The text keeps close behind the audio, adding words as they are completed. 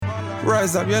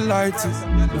Rise up your lighters.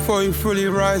 Before you fully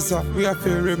rise up, we have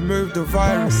to remove the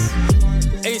virus.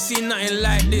 Ain't seen nothing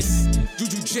like this.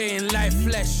 Juju J in live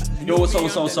flesh. Yo, what's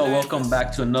up? Welcome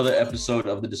back to another episode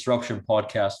of the Disruption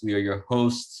Podcast. We are your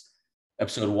hosts,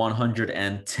 episode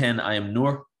 110. I am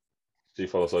Noor.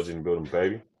 G-Follow Sergeant building,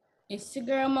 baby. It's your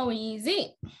girl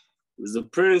Moeezy. It's the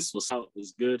Prince. What's up?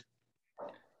 What's good?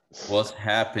 What's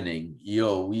happening?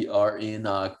 Yo, we are in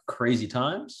crazy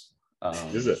times.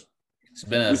 Is it? It's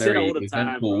been a very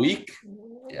eventful week.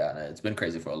 Yeah, it's been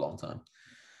crazy for a long time.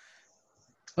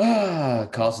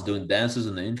 Carl's is doing dances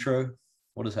in the intro.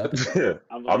 What is happening? Yeah.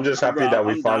 I'm just happy that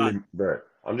we finally, bro.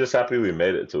 I'm just happy we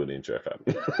made it to an intro, fam.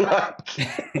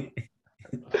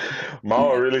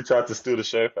 Mao really tried to steal the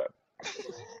show,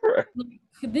 fam.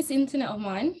 This internet of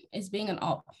mine is being an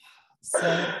op. So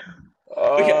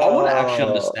okay, I want to actually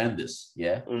understand this.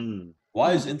 Yeah. Mm.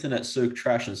 Why is internet so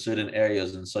trash in certain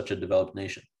areas in such a developed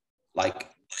nation? Like,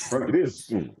 bro, It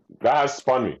is. That has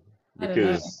spun me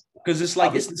because it's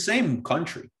like it's the same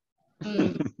country,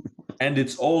 and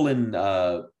it's all in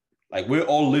like we're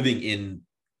all living in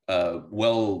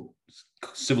well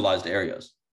civilized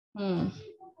areas. I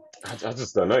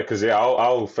just don't know. Because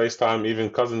I'll FaceTime even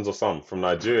cousins or some from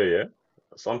Nigeria. Yeah,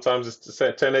 sometimes it's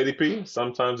 1080p,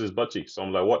 sometimes it's butt cheeks. So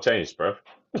I'm like, what changed, bro?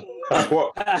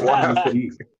 what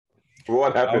happened?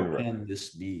 What happened, How bro? can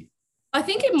this be? I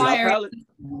think in my area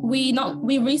we not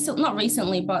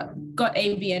recently, but got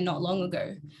ABN not long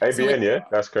ago. ABN, So, like, yeah,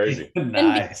 that's crazy.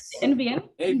 Nice. NBN.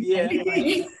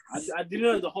 ABN. I didn't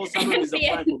know the whole summer is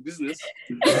applying for business.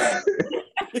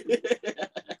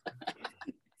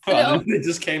 They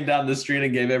just came down the street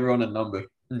and gave everyone a number.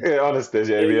 Yeah, honestly,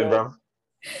 yeah, ABN, bro.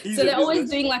 So they're always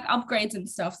doing like upgrades and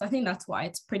stuff. So I think that's why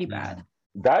it's pretty bad.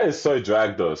 That is so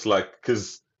dragged though. It's like,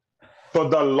 because for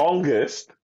the longest,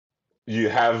 you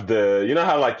have you know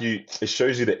how like it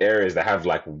shows you the areas that have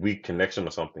like weak connection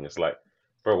or something. It's like,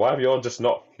 bro, why have you all just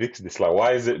not fixed this? Like,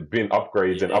 why has it been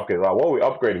upgrades and upgrades? Like, what are we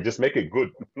upgrading? Just make it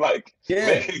good. Like,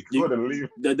 make it good and leave.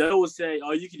 They always say,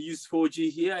 oh, you can use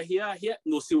 4G here.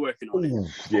 No, still working on it.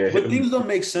 Yeah. But things don't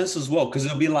make sense as well, because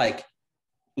it'll be like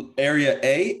area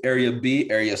A, area B,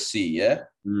 area C, yeah?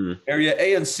 Area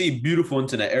A and C, beautiful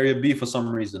internet. Area B, for some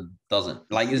reason, doesn't.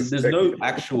 Like, there's no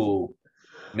actual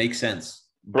make sense.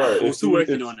 Bro, We're still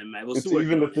working on it, man. It's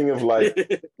even the thing of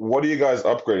like, what are you guys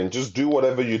upgrading? Just do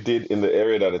whatever you did in the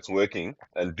area that it's working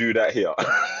and do that here.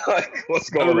 Like, what's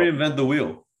going Gotta on? reinvent the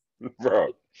wheel.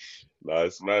 Bro,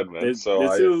 that's mad, man. They're still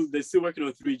working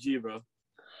on 3G, bro.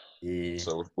 Yeah.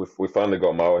 So we finally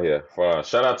got Mao here.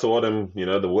 Shout out to all them,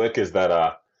 the workers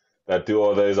that do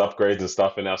all those upgrades and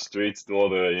stuff in our streets, do all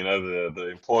the the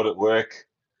important work.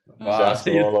 Wow. Shout out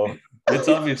to all of You're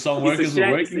telling me some workers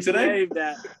were working today?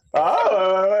 what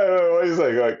are you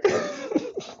saying? Like,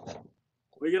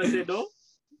 What you gonna say, no?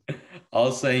 I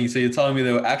was saying, so you're telling me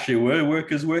there were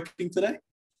workers working today?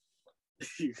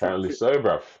 apparently so,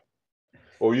 bruv.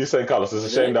 What were you saying, Carlos? It's a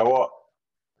shame that what?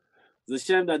 It's a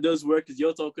shame that those workers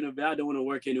you're talking about don't want to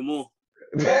work anymore.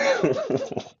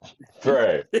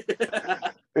 Right.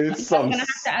 I'm gonna have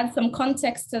to add some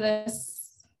context to this.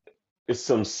 It's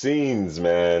some scenes,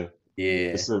 man.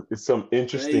 Yeah. It's some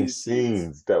interesting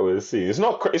scenes that we're seeing. It's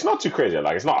not too crazy.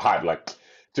 Like, it's not hype. Like,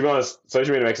 to be honest,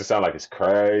 social media makes it sound like it's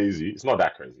crazy. It's not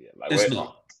that crazy yet. Like, It's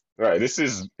not. right. This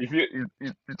is, if you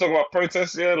talk about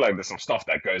protests here, like, there's some stuff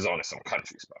that goes on in some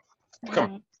countries,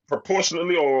 man.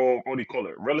 Proportionally, or what do you call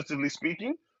it? Relatively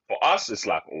speaking, for us, it's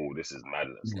like, oh, this is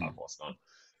madness. Like, what's done?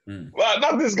 Well,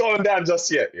 nothing's going down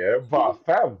just yet, yeah. But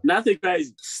fam, Nothing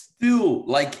crazy. Still,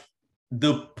 like,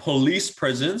 the police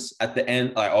presence at the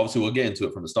end, like, obviously we'll get into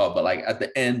it from the start, but like at the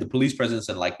end, the police presence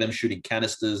and like them shooting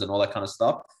canisters and all that kind of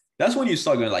stuff, that's when you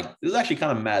start going like, this is actually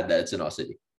kind of mad that it's in our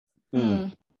city.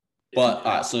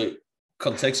 But so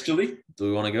contextually, do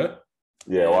we want to go?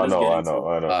 yeah, well, I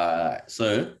know.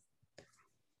 So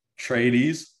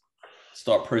tradies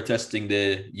start protesting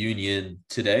their union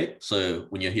today. So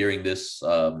when you're hearing this,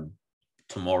 comes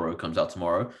out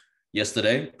tomorrow.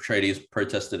 Yesterday, tradies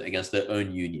protested against their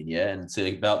own union, and so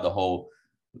about the whole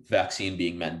vaccine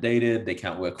being mandated. They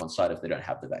can't work on site if they don't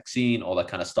have the vaccine, all that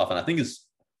kind of stuff. And I think it's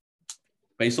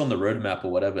based on the roadmap or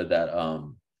whatever that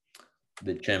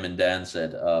the chairman Dan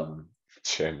said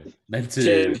meant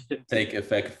to take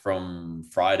effect from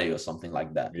Friday or something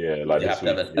like that. Yeah, like they have to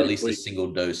have at least a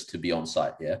single dose to be on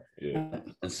site. Yeah.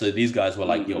 And so these guys were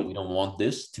like, yo, we don't want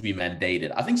this to be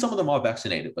mandated. I think some of them are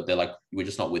vaccinated, but they're like, we're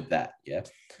just not with that. Yeah.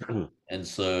 And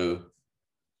so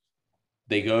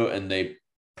they go and they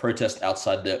protest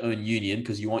outside their own union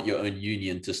because you want your own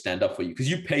union to stand up for you because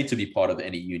you pay to be part of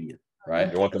any union,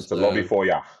 right? You want them to lobby for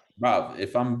you. Bruv,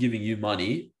 if I'm giving you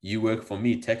money, you work for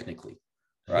me technically.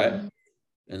 right?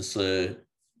 And so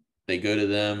they go to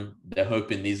them. They're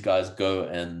hoping these guys go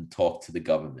and talk to the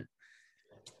government.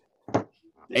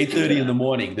 8:30 in the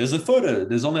morning. There's a photo.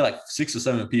 There's only like 6 or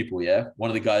 7 people. Yeah, one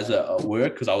of the guys at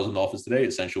work, because I was in the office today,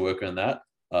 essential worker and that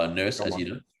nurse, as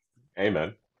you know.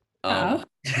 Amen.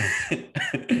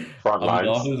 Front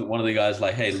lines. One of the guys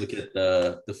like, hey, look at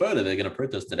the photo. They're gonna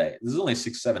protest today. This is only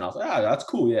 6, 7. I was like, that's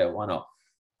cool. Yeah, why not?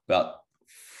 About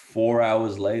 4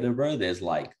 hours later, bro, there's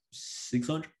like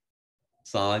 600,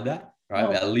 something like that,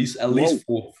 right? At least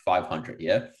 400, 500.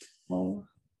 Yeah. Whoa.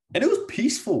 And it was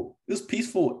peaceful. It was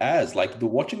peaceful as like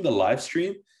watching the live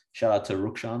stream. Shout out to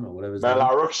Rukshan or whatever his name is.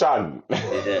 Rukshan.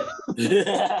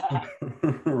 Yeah.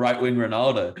 Right wing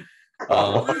Ronaldo.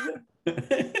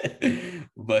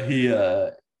 But he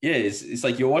it's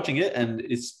like you're watching it and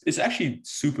it's actually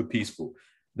super peaceful.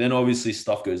 Then obviously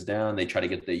stuff goes down. They try to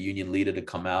get the union leader to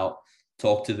come out,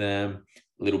 talk to them.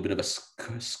 A little bit of a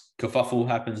kerfuffle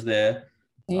happens there.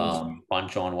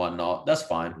 Punch on, whatnot. That's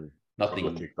fine. Nothing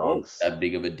that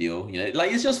big of a deal. You know,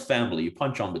 like it's just family. You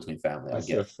punch on between family, I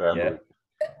guess. Yeah.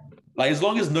 Like as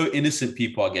long as no innocent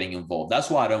people are getting involved.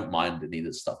 That's why I don't mind any of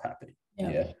this stuff happening.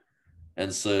 Yeah.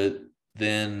 And so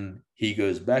then he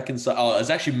goes back inside. Oh,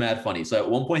 it's actually mad funny. So at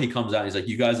one point he comes out and he's like,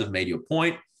 you guys have made your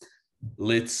point.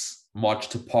 Let's march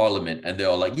to Parliament. And they're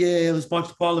all like, yeah, let's march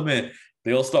to Parliament.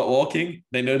 They all start walking.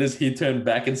 They notice he turned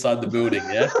back inside the building.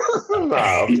 Yeah.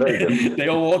 They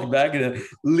all walk back and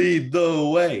lead the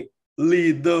way.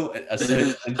 Lead the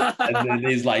and then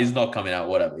he's like, he's not coming out,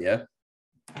 whatever. Yeah.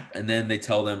 And then they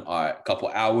tell them, all right, a couple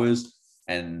hours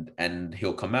and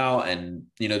he'll come out and,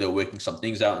 you know, they're working some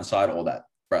things out inside, all that.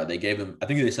 Bro, they gave him, I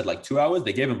think they said like 2 hours.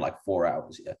 They gave him like 4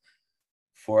 hours. Yeah.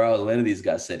 4 hours later, these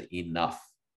guys said enough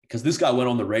because this guy went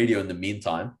on the radio in the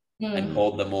meantime and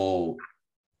called them all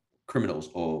criminals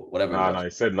or whatever. No, he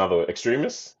said another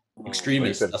extremists.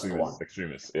 Extremists, that's the one.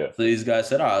 Extremists, yeah. So these guys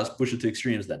said, all right, let's push it to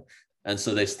extremes then. And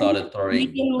so they started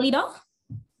throwing. Leader?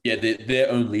 Yeah, their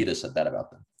own leader said that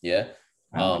about them. Yeah.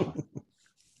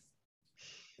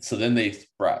 So then they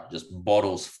just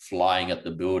bottles flying at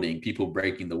the building, people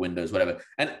breaking the windows, whatever.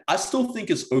 And I still think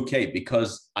it's okay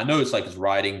because I know it's like it's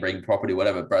rioting, breaking property,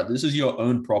 whatever, bro. This is your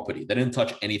own property. They didn't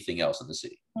touch anything else in the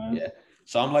city. Yeah.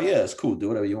 So I'm like, yeah, it's cool. Do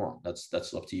whatever you want.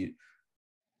 That's up to you.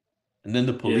 And then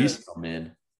the police come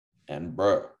in and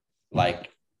bro, like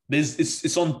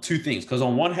it's on two things. Because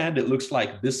on one hand, it looks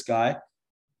like this guy,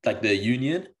 like the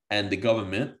union and the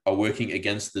government are working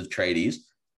against the tradies.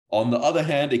 On the other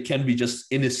hand, it can be just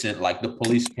innocent, like the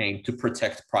police came to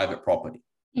protect private property.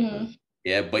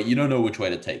 Yeah, but you don't know which way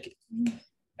to take it.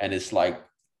 And it's like,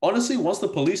 honestly, once the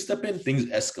police step in, things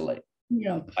escalate.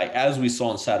 Yeah. Like as we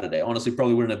saw on Saturday, honestly,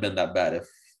 probably wouldn't have been that bad if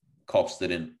cops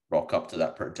didn't rock up to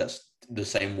that protest the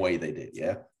same way they did.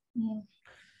 Yeah.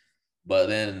 But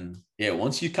then,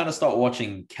 once you kind of start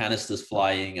watching canisters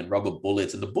flying and rubber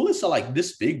bullets, and the bullets are like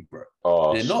this big, bro.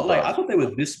 Oh, they're not like, I thought they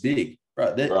were this big.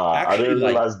 Bro, I didn't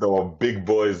realize they were big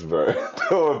boys, bro.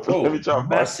 Let me try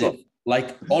massive.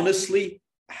 Like honestly,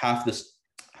 half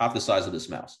the size of this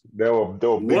mouse. They were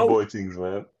big boy things,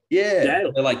 man. Yeah,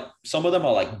 they're like some of them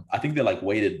are like I think they're like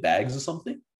weighted bags or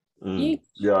something.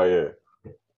 Yeah.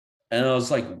 And I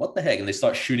was like, what the heck? And they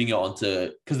start shooting it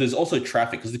onto because there's also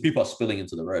traffic because the people are spilling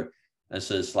into the road, and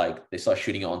so it's like they start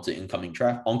shooting it onto oncoming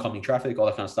traffic, all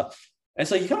that kind of stuff. And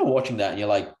so you're kind of watching that, and you're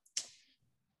like,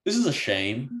 this is a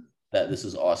shame that this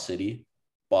is our city,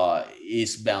 but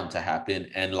it's bound to happen.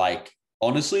 And like,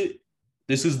 honestly,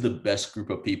 this is the best group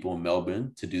of people in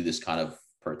Melbourne to do this kind of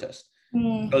protest.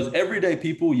 Because everyday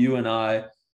people, you and I,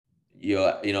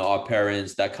 our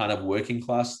parents, that kind of working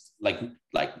class, like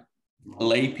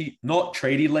lay people, not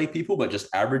tradie lay people, but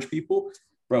just average people,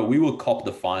 bro, we would cop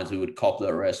the fines, we would cop the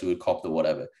arrest, we would cop the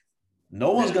whatever.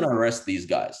 No one's going to arrest these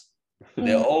guys.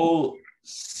 They're all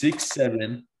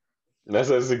 6'7", that's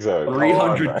a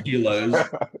 300 kilos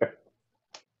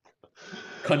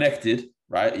connected,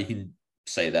 right? You can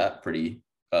say that pretty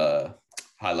high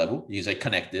level. You can say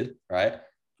connected, right?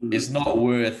 It's not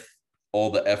worth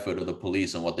all the effort of the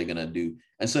police and what they're gonna do.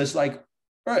 And so it's like,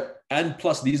 right. And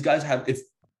plus, these guys have if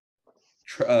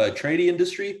trading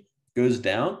industry goes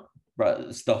down, right?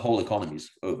 It's the whole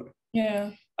economy's over. Yeah,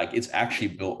 like it's actually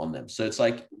built on them. So it's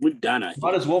like we're done.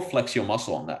 Might as well flex your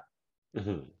muscle on that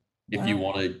if you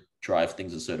want to drive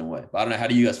things a certain way. But I don't know. How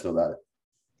do you guys feel about it?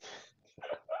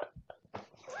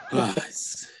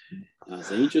 That's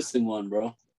an interesting one,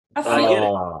 bro. I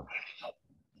feel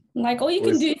like all you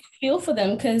can do is feel for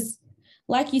them because,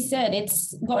 like you said,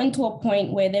 it's gotten to a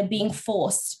point where they're being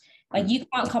forced. Like you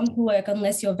can't come to work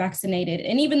unless you're vaccinated.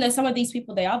 And even though some of these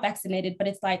people, they are vaccinated, but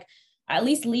it's like, at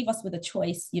least leave us with a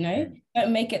choice, you know?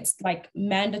 Don't make it like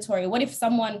mandatory. What if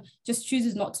someone just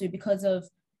chooses not to because of,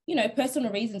 you know,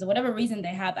 personal reasons or whatever reason they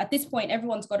have? At this point,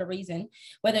 everyone's got a reason,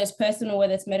 whether it's personal,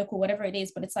 whether it's medical, whatever it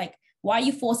is. But it's like, why are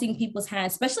you forcing people's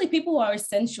hands, especially people who are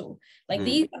essential? Like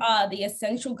these are the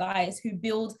essential guys who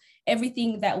build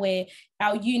everything that we're,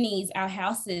 our unis, our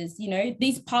houses, you know,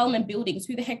 these parliament buildings,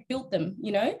 who the heck built them,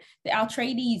 you know, our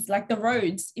tradies, like the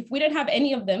roads. If we don't have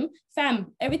any of them,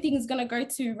 fam, everything is going to go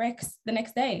to Rex the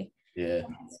next day. Yeah.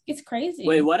 It's crazy.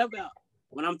 Wait, what about,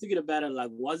 when I'm thinking about it, like,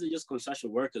 was it just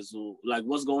construction workers? Or, like,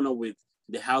 what's going on with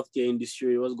the healthcare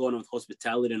industry? What's going on with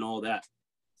hospitality and all that?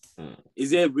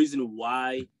 Is there a reason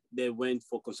why they went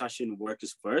for construction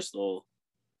workers first, or?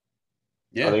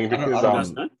 Yeah, I think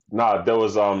because there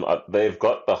was they've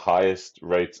got the highest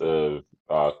rate of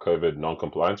COVID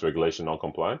non-compliance, regulation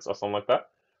non-compliance, or something like that.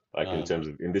 Like in terms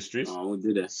of industries. Oh,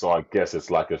 did it? So I guess it's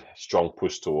like a strong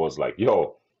push towards like,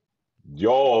 y'all, you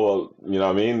know what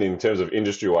I mean? In terms of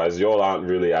industry-wise, y'all aren't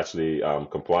really actually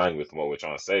complying with what we're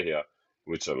trying to say here,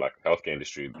 which are like healthcare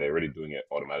industry. They're already doing it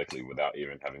automatically without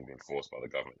even having been forced by the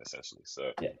government, essentially.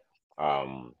 So,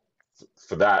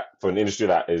 for an industry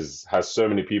that has so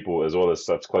many people as well as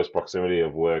such close proximity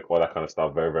of work, all that kind of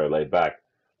stuff, very, very laid back,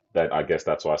 that I guess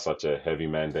that's why such a heavy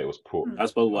mandate was put.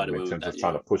 That's probably why in terms of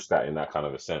trying to push that in that kind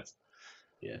of a sense.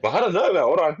 Yeah. But I don't know, man.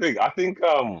 What do I think? I think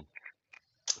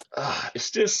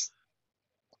it's just,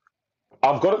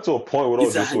 I've got it to a point with all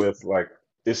this where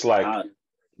it's like,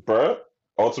 bro,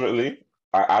 ultimately,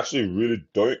 I actually really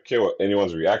don't care what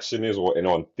anyone's reaction is, or what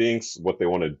anyone thinks, what they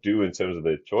want to do in terms of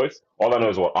their choice. All I know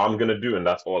is what I'm going to do, and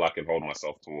that's all I can hold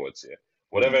myself towards here.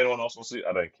 Whatever anyone else wants to do,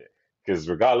 I don't care. Because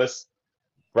regardless,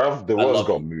 bro, the world's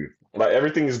going to move. Like,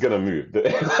 everything is going to move.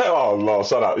 Oh, no,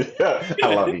 shut up. Yeah,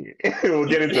 I love you. We'll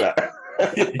get into that.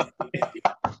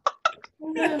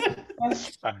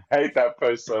 I hate that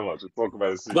post so much. We'll talk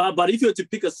about it soon. But if you were to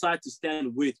pick a side to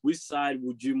stand with, which side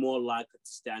would you more like to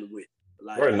stand with?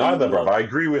 Like, bro, neither, bro. I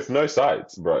agree with no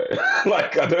sides, bro.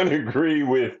 Like, I don't agree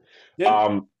with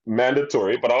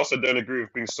mandatory, but I also don't agree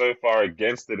with being so far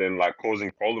against it and like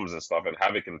causing problems and stuff and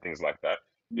havoc and things like that.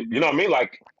 You know what I mean?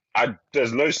 Like,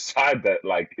 there's no side that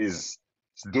like is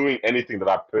doing anything that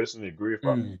I personally agree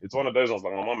with. It's one of those ones,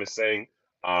 like my mom is saying,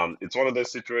 it's one of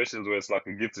those situations where it's like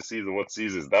a give to Caesar what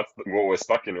Caesar's. That's what we're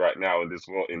stuck in right now in this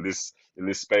world, in this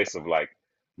space of like,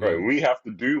 bro, we have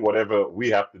to do whatever we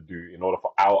have to do in order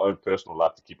for our own personal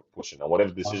life to keep it pushing. And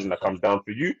whatever decision that comes down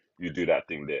for you, you do that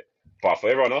thing there. But for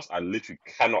everyone else, I literally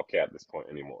cannot care at this point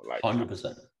anymore. Like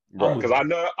 100%. Bro, because I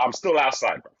know I'm still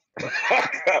outside, bro.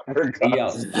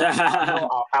 I'm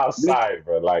outside,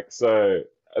 bro. Like, so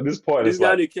at this point, this it's guy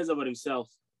like, who cares about himself.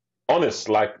 Honest,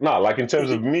 like, like in terms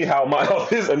of me, how my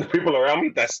health is and the people around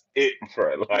me, that's it,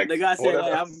 bro. Like, the guy said,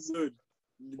 like, I'm good.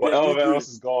 Whatever else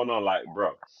is going on, like,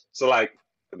 bro. So, like,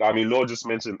 I mean, Lord just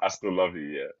mentioned, I still love you,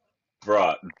 yeah.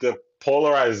 Bro, the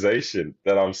polarization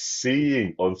that I'm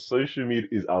seeing on social media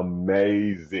is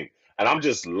amazing. And I'm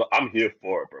here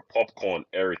for it, bro. Popcorn,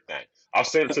 everything. I've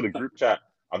sent to the group chat,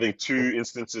 I think 2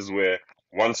 instances where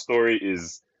one story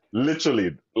is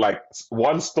literally like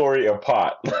one story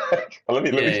apart. Let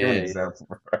me give you an example,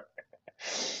 bro.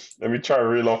 Let me try and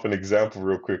reel off an example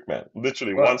real quick, man.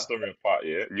 Literally one story apart,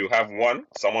 yeah? You have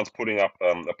someone's putting up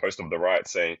a post of the riot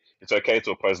saying it's okay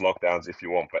to oppose lockdowns if you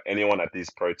want, but anyone at these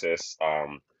protests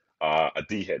are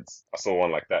D-heads. I saw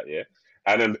one like that, yeah?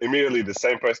 And then immediately the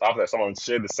same post after that, someone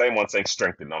shared the same one saying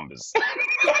strength in numbers.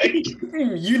 Like,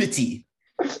 unity.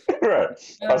 Right.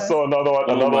 I saw another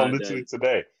one literally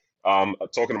today.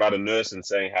 Talking about a nurse and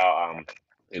saying how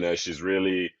she's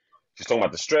talking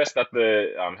about the stress that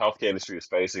the healthcare industry is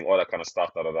facing, all that kind of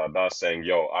stuff, saying,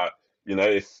 yo,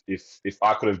 if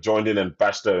I could have joined in and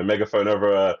bashed a megaphone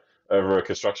over a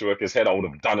construction worker's head, I would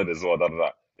have done it as well.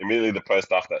 Immediately the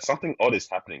post after that, something odd is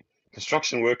happening.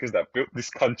 Construction workers that built this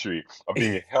country are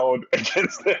being held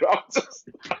against their arms.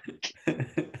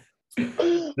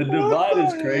 The divide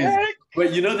is crazy.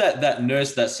 But you know that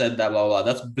nurse that said that blah blah,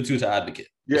 that's Batuta Advocate.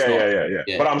 Yeah.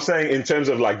 But I'm saying in terms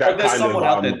of like that kind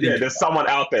of there's someone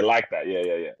out there like that.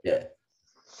 Yeah.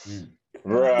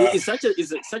 It's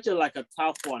such a like a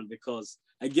tough one because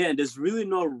again, there's really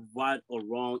no right or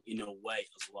wrong in a way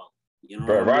as well. You know,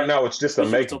 bro, right now it's just a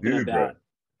make do, bro.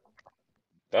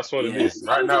 That's what it is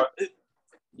right now.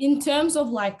 In terms of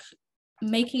like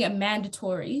making it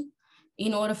mandatory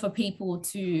in order for people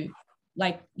to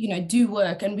do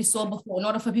work, and we saw before, in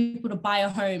order for people to buy a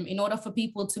home, in order for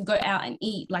people to go out and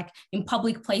eat, like in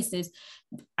public places,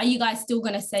 are you guys still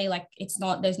going to say like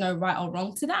there's no right or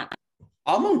wrong to that?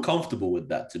 I'm uncomfortable with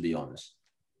that, to be honest.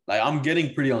 Like, I'm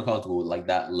getting pretty uncomfortable with like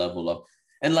that level of,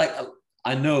 and like,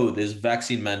 I know there's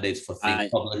vaccine mandates for things,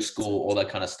 public school, all that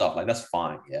kind of stuff. Like, that's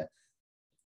fine, yeah.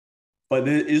 But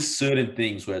there is certain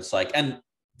things where it's like, and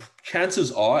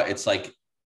chances are it's like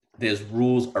there's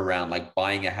rules around like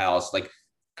buying a house, like,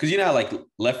 because you know how like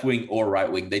left wing or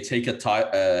right wing, they take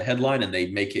a headline and they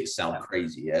make it sound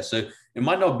crazy, yeah. So it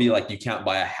might not be like you can't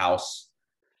buy a house,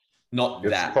 not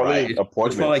It's that, probably right?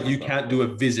 It's probably like you can't do a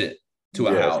visit to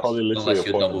a house unless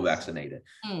you're double vaccinated.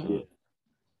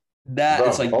 That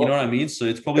it's like, you know what I mean? So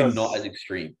it's probably not as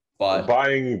extreme. But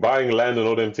buying land and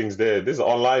all them things there, this is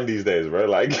online these days, bro.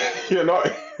 Like, you're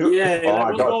not. Yeah, oh like, my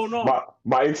what's God. going on?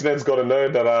 My internet's got to know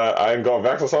that I ain't got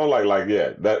vax or something. Like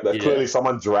yeah, that clearly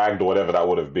someone dragged or whatever that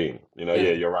would have been. You know,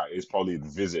 yeah, you're right. It's probably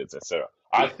visits, etc.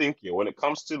 I think when it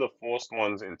comes to the forced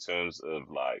ones in terms of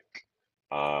like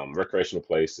recreational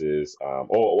places,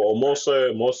 or more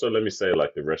so, let me say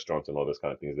like the restaurants and all those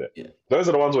kind of things there. Yeah. Those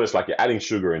are the ones where it's like you're adding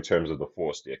sugar in terms of the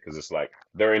forced, because it's like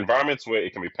there are environments where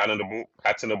it can be patternable,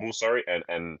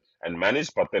 and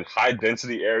managed, but then high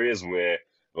density areas where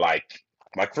like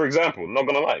for example, not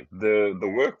gonna lie,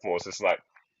 the workforce, it's like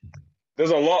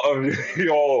there's a lot of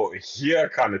here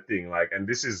kind of thing, like, and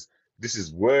this is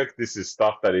work, this is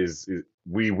stuff that is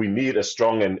we need a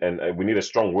strong and we need a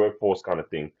strong workforce kind of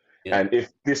thing. Yeah. And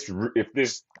if this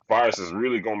virus is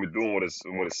really going to be doing what it's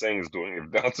saying is doing,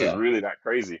 if Delta is really that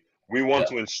crazy, we want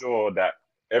to ensure that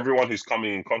everyone who's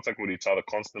coming in contact with each other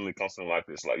constantly like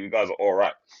this, like, you guys are all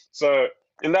right. So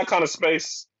in that kind of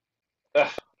space,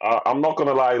 I'm not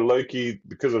gonna lie, low-key,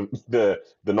 because of the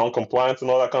non-compliance and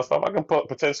all that kind of stuff, I can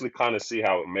potentially kind of see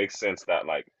how it makes sense that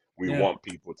like we want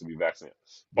people to be vaccinated.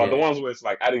 But the ones where it's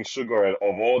like adding sugar of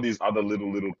all these other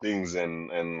little things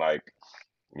and like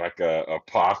a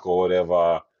park or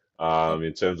whatever,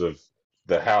 in terms of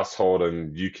the household,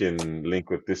 and you can link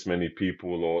with this many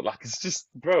people, or like, it's just,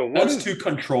 bro, that's too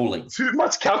controlling. Too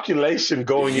much calculation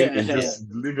going in just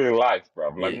living life, bro.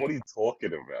 Like, what are you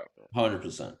talking about?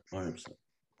 100%.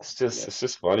 It's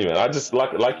just funny, man. I just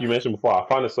like you mentioned before, I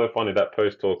find it so funny, that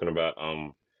post talking about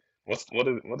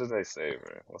what did they say,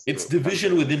 bro? It's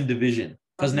division within division.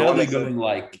 Because now they're going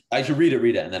like, I should read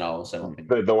it, and then I'll say one thing.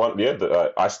 The one,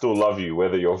 I still love you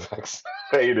whether you're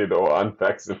vaccinated or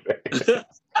unvaccinated.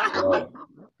 Bro,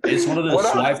 it's one of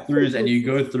those swipe throughs, and you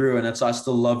go through, and it's I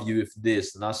still love you if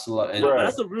this, and I still love. And,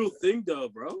 that's a real thing, though,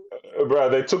 bro. Bro,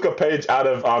 they took a page out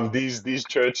of these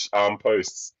church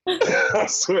posts. I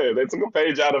swear, they took a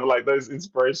page out of like those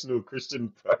inspirational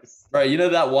Christian posts. Right, you know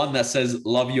that one that says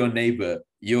love your neighbor,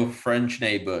 your French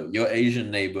neighbor, your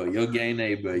Asian neighbor, your gay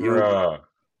neighbor,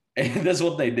 and that's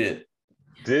what they did.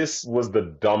 This was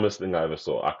the dumbest thing I ever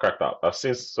saw. I cracked up. I've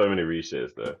seen so many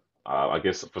reshares though. I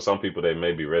guess for some people they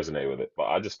maybe resonate with it, but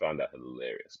I just found that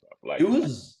hilarious, bro. Like,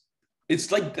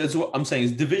 it's like, that's what I'm saying.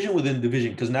 It's division within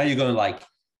division, because now you're going like,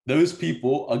 those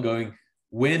people are going,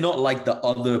 we're not like the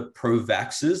other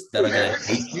pro-vaxxers that are going to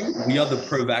hate you. We are the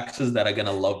pro-vaxxers that are going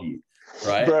to love you,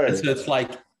 right? And so it's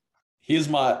like, here's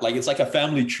my, like, it's like a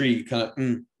family tree,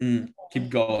 kind of, keep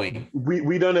going.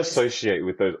 We don't associate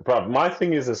with those. Bro, my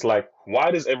thing is, it's like,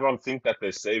 why does everyone think that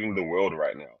they're saving the world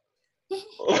right now?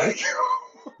 Like,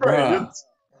 bro,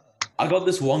 I got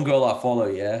this one girl I follow,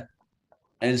 and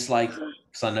it's like,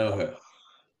 because I know her,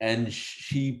 and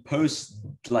she posts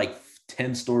like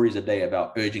 10 stories a day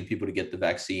about urging people to get the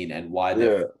vaccine and why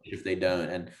they're if they don't,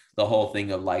 and the whole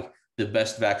thing of like, the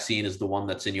best vaccine is the one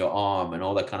that's in your arm and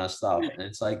all that kind of stuff. And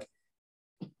it's like,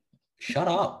 shut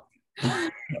up. I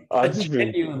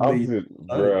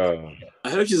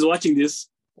hope she's watching this.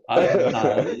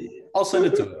 I'll send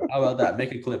it to her. How about that?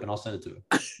 Make a clip and I'll send it to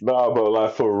her. No, but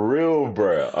like, for real,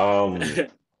 bro.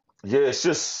 It's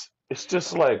just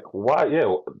like, why?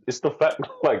 Yeah, it's the fact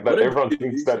like that everyone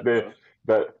thinks that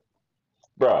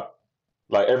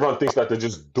like everyone thinks that they're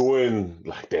just doing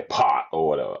like their part or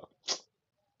whatever.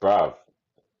 Bro,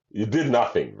 you did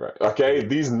nothing, right? Okay,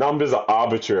 these numbers are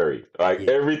arbitrary. Like,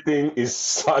 everything is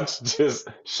such just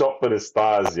shot for the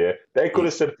stars. Yeah, they could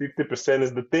have said 50%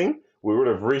 is the thing. We would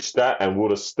have reached that, and we would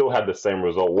have still had the same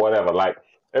result. Whatever. Like,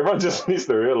 everyone just needs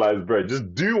to realize, bro,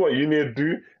 just do what you need to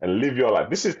do and live your life.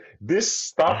 This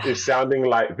stuff is sounding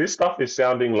like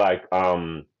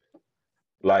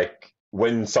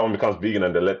when someone becomes vegan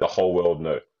and they let the whole world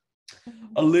know.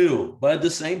 A little, but at the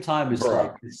same time, it's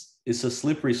like it's a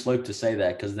slippery slope to say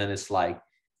that, because then it's like,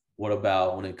 what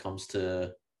about when it comes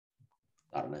to,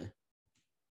 I don't know,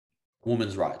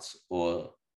 women's rights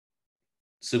or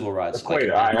civil rights?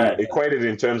 Equated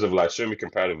in terms of like, show me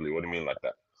comparatively. What do you mean like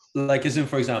that? Like, as in,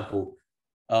 for example,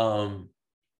 all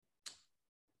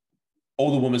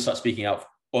the women start speaking out,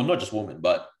 or not just women,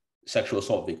 but sexual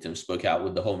assault victims spoke out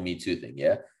with the whole Me Too thing,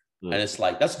 and it's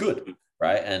like, that's good,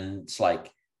 right? And it's like,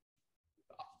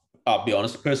 I'll be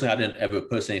honest, personally, I didn't ever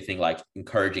post anything like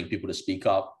encouraging people to speak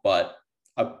up, but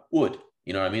I would,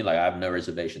 you know what I mean? Like I have no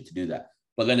reservation to do that.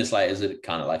 But then it's like, is it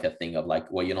kind of like a thing of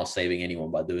like, well, you're not saving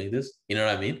anyone by doing this? You know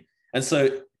what I mean? And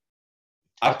so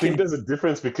I think there's a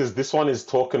difference because this one is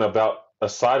talking about,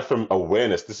 aside from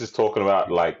awareness, this is talking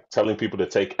about like telling people to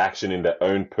take action in their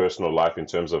own personal life in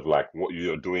terms of like what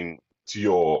you're doing to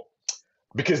your,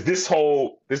 because this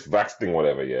vax thing,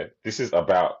 whatever, yeah, this is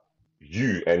about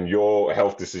you and your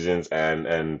health decisions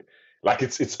and like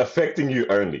it's affecting you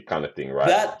only kind of thing, right?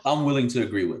 That I'm willing to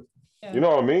agree with. Yeah. You know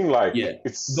what I mean? Like, yeah,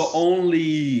 it's the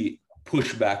only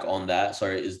pushback on that,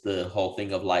 sorry, is the whole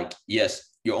thing of like, yes,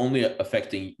 you're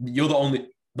the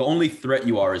only threat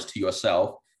you are is to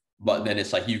yourself, but then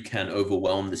it's like you can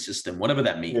overwhelm the system, whatever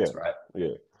that means, right?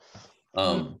 Yeah.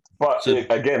 But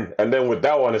again, and then with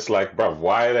that one, it's like, bro,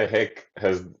 why the heck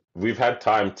we've had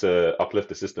time to uplift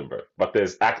the system, bro? But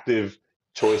there's active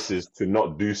choices to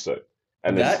not do so.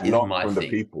 And it's not from the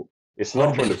people. It's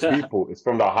not from the people. It's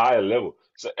from the higher level.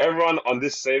 So everyone on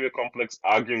this savior complex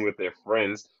arguing with their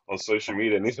friends on social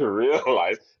media needs to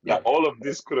realize that all of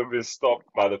this could have been stopped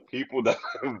by the people that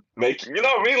are making, you know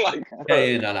what I mean?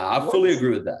 Like, no, I fully agree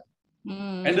with that.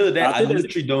 End of the day, I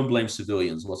literally don't blame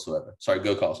civilians whatsoever. Sorry,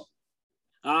 go Carlson.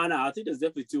 No, I think there's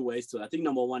definitely two ways to it. I think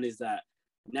number one is that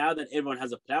now that everyone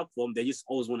has a platform, they just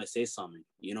always want to say something.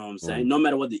 You know what I'm saying? No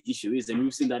matter what the issue is. And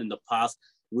we've seen that in the past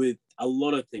with a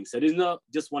lot of things. So there's not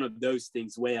just one of those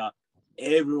things where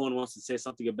everyone wants to say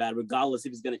something about it, regardless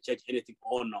if it's going to check anything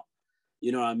or not.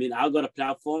 You know what I mean? I've got a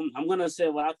platform. I'm going to say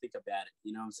what I think about it.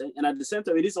 You know what I'm saying? And at the same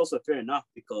time, it is also fair enough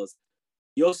because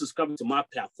you're subscribing to my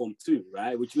platform too,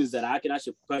 right? Which means that I can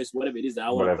actually post whatever it is that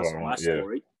I want to post on my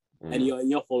story. And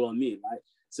you're following me, right?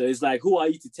 So it's like, who are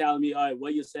you to tell me, all right,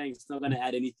 what you're saying is not going to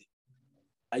add anything?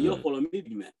 You're following me,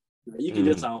 big man. You can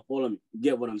just follow me. You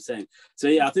get what I'm saying? So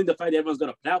yeah, I think the fact that everyone's got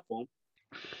a platform,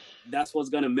 that's what's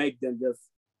going to make them just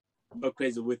go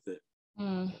crazy with it.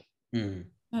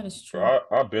 That is true. So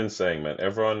I've been saying, man,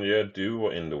 everyone, do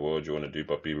what in the world you want to do,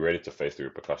 but be ready to face the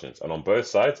repercussions. And on both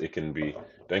sides, it can be,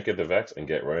 don't get the vax and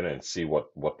get Rona and see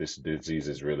what this disease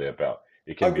is really about.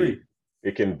 It can be.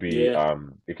 It can be, you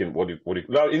know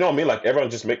what I mean? Like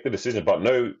everyone just make the decision, but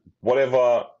no,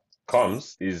 whatever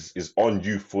comes is on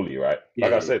you fully, right?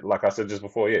 Like I said just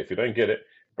before, if you don't get it,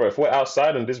 bro, if we're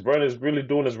outside and this Rona is really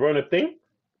doing this Rona thing,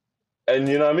 and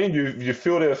you know what I mean, you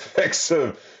feel the effects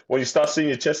of when you start seeing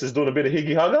your chest is doing a bit of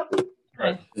higgy hugger,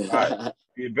 right?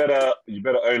 You better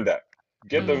own that.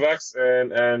 Get the vax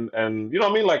and you know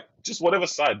what I mean? Like just whatever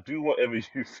side, do whatever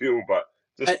you feel, but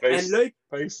just face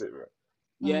it, right?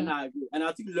 Yeah, no, I agree. And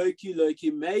I think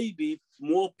low-key, maybe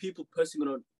more people posting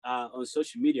on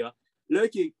social media,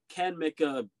 low-key can make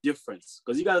a difference.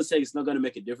 Because you guys say it's not going to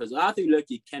make a difference. I think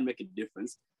low-key can make a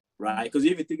difference, right? Because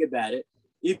if you think about it,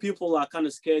 if people are kind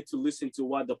of scared to listen to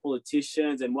what the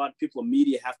politicians and what people in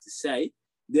media have to say,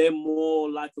 they're more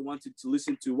likely wanting to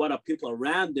listen to what are people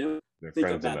around them think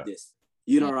about this.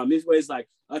 You know what I mean? Where it's like,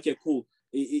 okay, cool.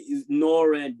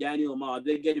 Nora and Daniel Amar,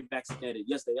 they're getting vaccinated.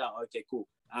 Yes, they are. Okay, cool.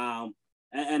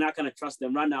 And I kind of trust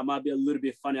them. Right now, I might be a little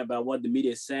bit funny about what the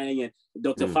media is saying. And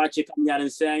Dr. Fauci coming out and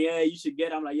saying, hey, you should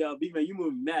get it. I'm like, yo, big man, you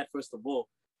moving mad, first of all.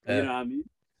 You know what I mean?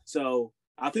 So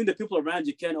I think the people around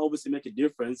you can obviously make a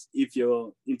difference in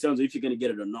terms of if you're going to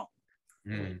get it or not.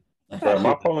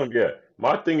 My problem,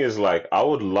 my thing is like, I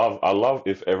love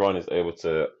if everyone is able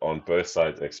to, on both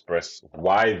sides, express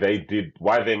why they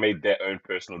made their own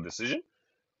personal decision.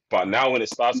 But now when it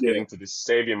starts getting to this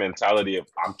savior mentality of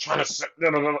I'm trying to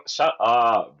no, shut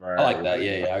up, bro. I like that.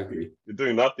 Yeah, I agree. You're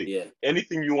doing nothing. Yeah.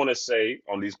 Anything you want to say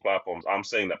on these platforms, I'm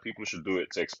saying that people should do it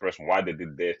to express why they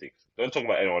did their thing. Don't talk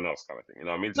about anyone else kind of thing. You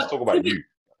know what I mean? Just talk about you.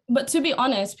 But to be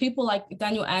honest, people like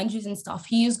Daniel Andrews and stuff,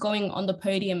 he is going on the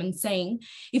podium and saying,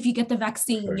 if you get the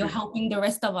vaccine, you're helping the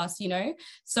rest of us, you know?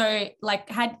 So like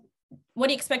what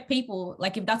do you expect people,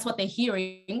 like if that's what they're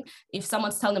hearing, if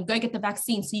someone's telling them, go get the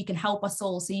vaccine so you can help us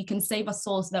all, so you can save us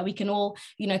all, so that we can all,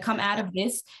 you know, come out of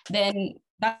this, then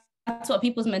that's what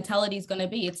people's mentality is going to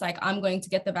be. It's like, I'm going to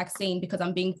get the vaccine because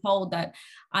I'm being told that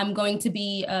I'm going to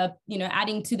be, you know,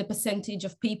 adding to the percentage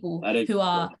of people who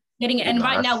are getting it. And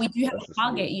right now we do have a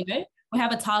target, you know, we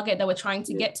have a target that we're trying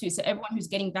to get to. So everyone who's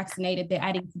getting vaccinated, they're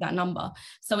adding to that number.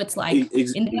 So it's like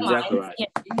in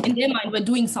their mind, we're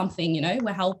doing something, you know,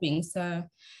 we're helping. So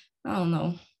I don't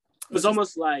know. It's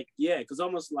almost like,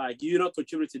 you're not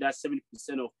contributing to that 70%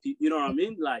 of people, you know what I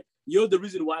mean? Like you're the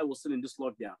reason why we're still in this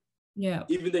lockdown. Yeah.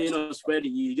 Even though you're not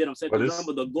spreading, you get what I'm saying?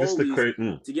 Remember, the goal is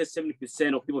to get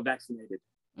 70% of people vaccinated.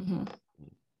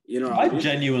 You know, I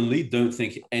genuinely don't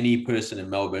think any person in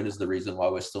Melbourne is the reason why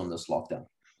we're still in this lockdown.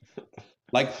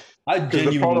 Like, I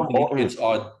genuinely think it's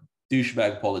our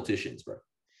douchebag politicians, bro.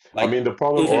 I mean, the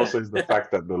problem also is the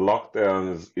fact that the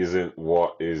lockdowns isn't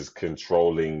what is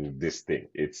controlling this thing.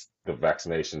 It's the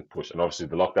vaccination push, and obviously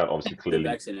the lockdown obviously clearly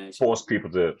vaccination. forced people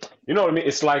to, you know what I mean?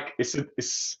 It's like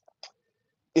it's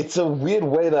a weird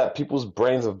way that people's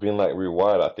brains have been like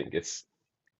rewired. I think it's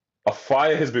a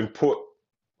fire has been put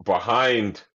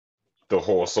behind the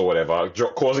horse or whatever,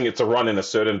 causing it to run in a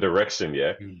certain direction,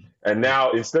 yeah. And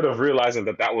now instead of realizing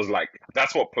that that was like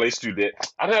that's what placed you there,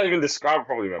 I don't even describe it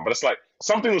properly, man. But it's like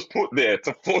something was put there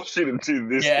to force you into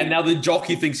this. Yeah, and now the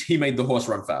jockey thinks he made the horse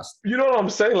run fast. You know what I'm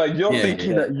saying? Like you're Yeah,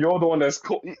 thinking yeah. that you're the one that's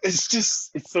cool.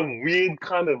 It's a weird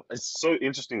kind of. It's so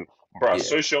interesting, bro. Yeah.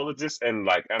 Sociologists and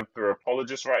like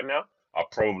anthropologists right now are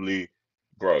probably,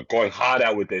 bro, going hard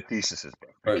out with their theses, bro.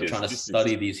 Bro, because trying to this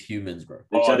study is- these humans, bro.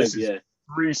 They're trying this to- is yeah.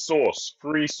 free source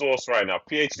right now.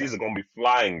 PhDs are gonna be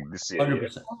flying this year.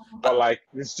 100%. Yeah? But like,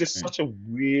 it's just such a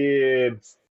weird.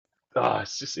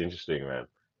 It's just interesting, man.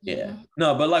 Yeah.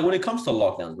 No, but like when it comes to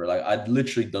lockdowns, bro, like I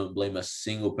literally don't blame a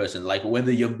single person. Like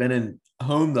whether you've been in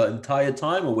home the entire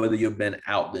time or whether you've been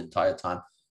out the entire time,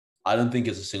 I don't think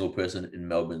it's a single person in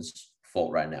Melbourne's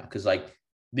fault right now. Because like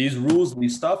these rules,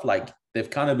 these stuff, like they've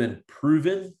kind of been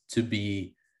proven to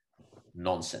be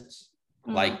nonsense.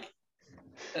 Like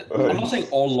I'm not saying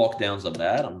all lockdowns are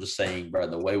bad. I'm just saying, bro,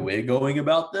 the way we're going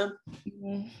about them,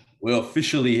 we're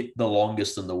officially the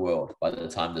longest in the world by the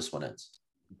time this one ends.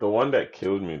 The one that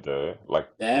killed me though, like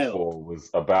Damn. before, was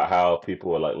about how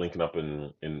people were like linking up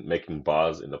in making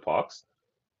bars in the parks,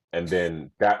 and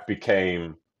then that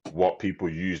became what people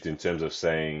used in terms of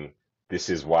saying this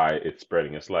is why it's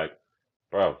spreading. It's like,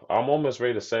 bro, I'm almost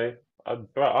ready to say, I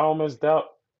almost doubt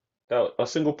that a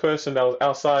single person that was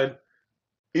outside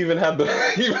even had the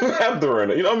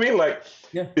Rona. You know what I mean? Like,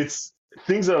 Yeah. it's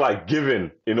things are like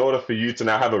given in order for you to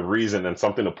now have a reason and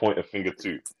something to point a finger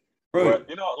to. Bro, But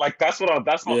you know, like that's my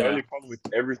Yeah. only problem with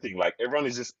everything. Like everyone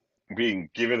is just being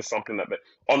given something that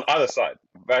on either side,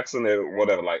 vaccinated or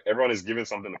whatever. Like everyone is given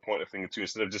something to point a finger to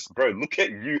instead of just, bro, look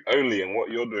at you only and what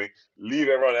you're doing. Leave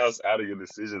everyone else out of your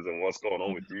decisions and what's going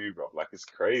on with you, bro. Like it's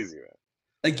crazy, man.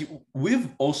 like we've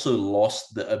also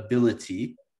lost the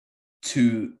ability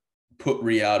to put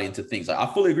reality into things. Like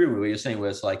I fully agree with what you're saying, where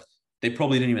it's like they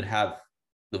probably didn't even have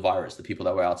the virus, the people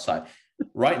that were outside.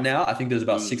 Right now, I think there's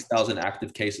about 6,000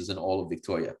 active cases in all of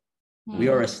Victoria. We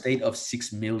are a state of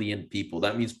 6 million people.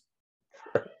 That means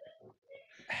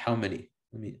how many?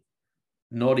 I mean,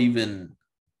 not even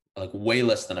like way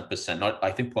less than 1%. Not,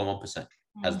 I think 0.1%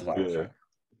 has the virus, Yeah.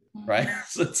 right?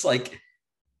 So it's like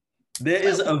there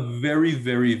is a very,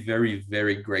 very, very,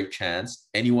 very great chance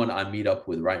anyone I meet up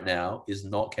with right now is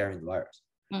not carrying the virus.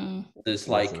 It's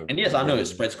like, and yes, I know it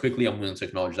spreads quickly. I'm willing to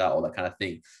acknowledge that, all that kind of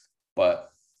thing. But,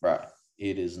 right,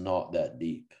 it is not that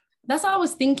deep. That's what I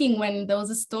was thinking when there was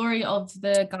a story of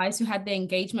the guys who had their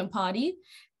engagement party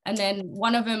and then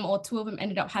one of them or two of them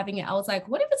ended up having it. I was like,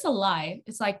 what if it's a lie?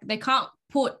 It's like they can't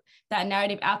put that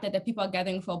narrative out there that people are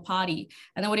gathering for a party.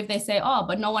 And then what if they say, oh,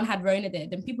 but no one had Rona there?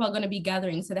 Then people are going to be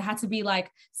gathering. So there had to be like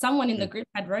someone in the group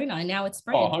had Rona and now it's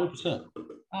spread. Oh,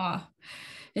 100%.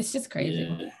 It's just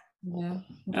crazy. Yeah.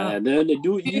 They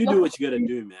do. You do what you gotta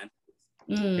do, man.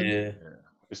 Yeah.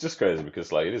 It's just crazy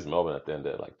because like it is Melbourne at the end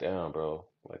of it. Like, damn, bro.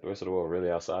 Like the rest of the world really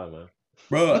outside, man.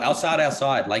 Bro,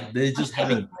 outside. Like they're just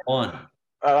having fun.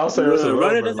 I'll say the rest of the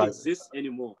Rona world, doesn't like, exist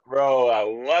anymore.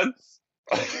 bro, what?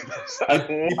 Like,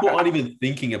 people aren't even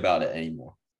thinking about it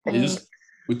anymore. They just,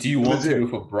 do you want to go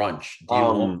for brunch? Do you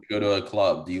want to go to a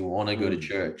club? Do you want to go to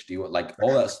church? Do you want like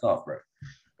all that stuff, bro?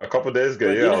 A couple of days ago,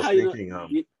 But yeah, you know I was how you-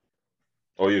 thinking,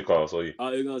 you, Carlos, or you.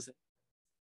 Oh, you're gonna say?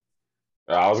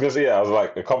 I was gonna say, yeah, I was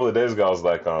like a couple of days ago, I was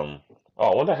like, I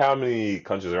wonder how many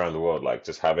countries around the world like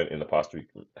just haven't in the past week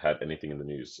had anything in the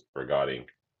news regarding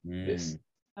this.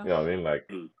 You know what I mean? Like,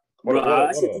 Bro, I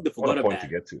actually what think they a forgot point about to it.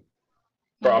 get to.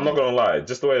 Bro, I'm not gonna lie,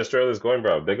 just the way Australia's going,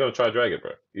 bro, they're gonna try to drag it,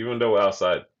 bro. Even though we're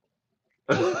outside.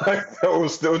 Like, they'll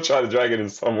still try to drag it in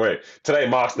some way. Today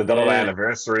marks the dollar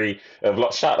anniversary of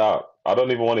shut up. I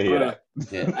don't even want to hear that.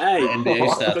 Yeah. Hey, NBA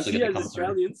stats because are we gonna as come through.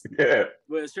 Australians, Yeah.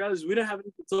 we're Australians, we don't have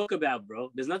anything to talk about,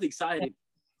 bro. There's nothing exciting.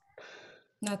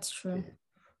 That's true.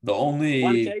 The only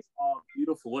One case, oh,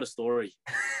 beautiful. What a story.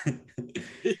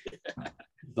 the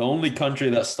only country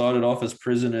that started off as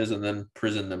prisoners and then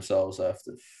prisoned themselves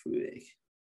after.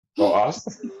 Oh,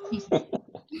 us?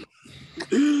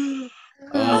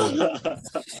 Oh.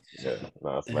 Yeah,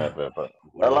 no, it's mad, man. But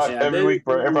I like every week,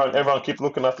 bro. Everyone keep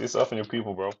looking after yourself and your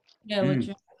people, bro. Yeah,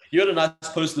 legit. You had a nice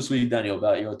post this week, Daniel,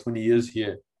 about your 20 years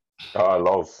here. Oh, I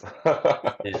love.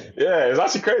 Yeah, it's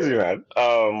actually crazy, man.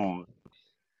 For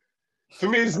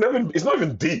me, it's not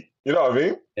even deep. You know what I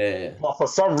mean? Yeah. But for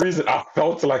some reason, I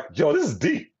felt like, yo, this is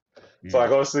deep. So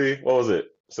like obviously, what was it?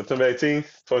 September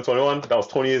 18th, 2021. That was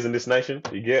 20 years in this nation.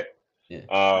 You get.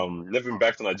 Yeah. Never been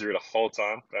back to Nigeria the whole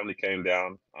time. Family came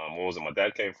down. What was it? My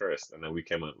dad came first, and then we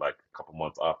came like a couple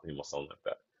months after him or something like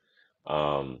that.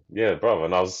 Yeah, bro.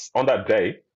 And I was on that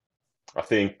day. I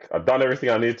think I've done everything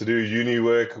I need to do, uni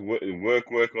work,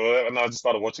 work, all that, and I just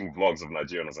started watching vlogs of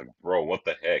Nigeria, and I was like, bro, what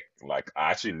the heck? Like,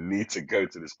 I actually need to go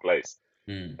to this place.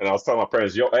 And I was telling my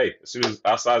parents, yo, hey, as soon as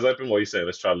outside's open, what are you saying?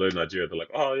 Let's try to learn Nigeria. They're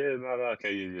like, oh, yeah, no,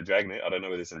 okay, you're dragging it. I don't know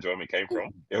where this enjoyment came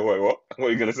from. Yeah, wait, what? What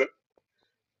are you going to say?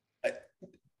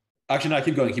 Actually, no,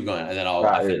 keep going, and then I'll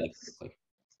Right, feel yeah. like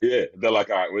Yeah, they're like,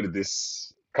 all right, where did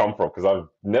this come from? Because I've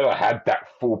never had that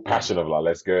full passion of like,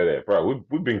 let's go there, bro.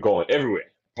 We've been going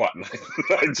everywhere, but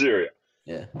Nigeria.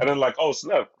 yeah. And then like, oh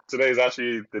snap, today's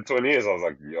actually the 20 years. I was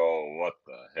like, yo, what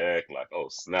the heck? Like, oh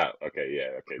snap. Okay,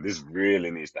 yeah, okay. This really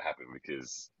needs to happen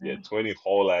because 20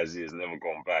 whole ass years never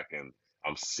gone back, and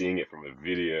I'm seeing it from a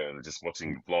video and just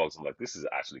watching vlogs. I'm like, this is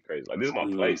actually crazy. Like, this is my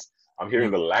place. I'm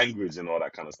hearing the language and all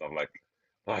that kind of stuff. Like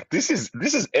this is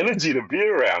energy to be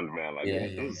around, man. Like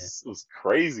it was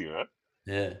crazy, man.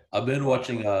 Yeah, I've been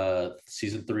watching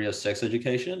season 3 of Sex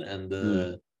Education, and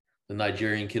the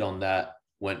Nigerian kid on that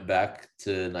went back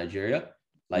to Nigeria,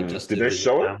 like just did to they visit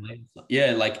show family.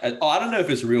 Yeah, like I don't know if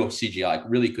it's real CGI. It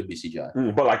really could be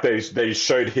CGI. But like they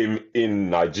showed him in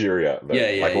Nigeria. Though.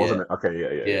 Yeah, Like wasn't it?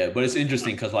 Okay, yeah. But it's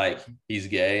interesting because like he's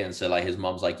gay, and so like his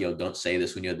mom's like, yo, don't say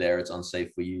this when you're there. It's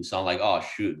unsafe for you. So I'm like, oh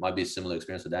shoot, might be a similar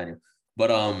experience with Daniel. But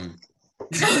I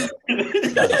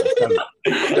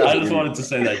just wanted to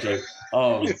say that joke.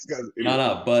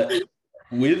 No, but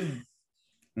with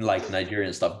like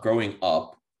Nigerian stuff growing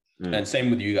up, and same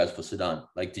with you guys for Sudan,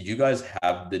 like did you guys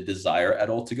have the desire at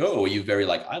all to go, or were you very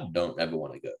like, I don't ever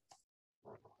want to go?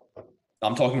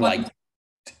 I'm talking like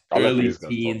early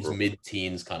teens,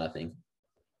 mid-teens kind of thing.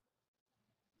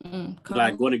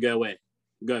 Like want to go away,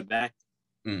 go back.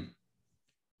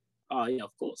 Oh yeah,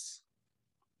 of course.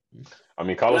 I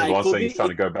mean, Carlos was saying he's trying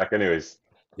to go back anyways.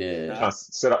 Yeah.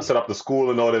 Set up the school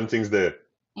and all them things there.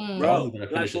 Bro,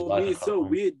 like for me, it's so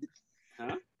weird.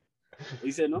 Huh?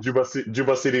 You said no? Juba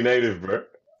City native, bro.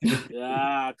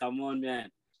 Yeah, come on,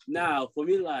 man. Now, for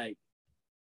me, like,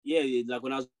 yeah, like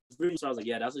when I was reading, so I was like,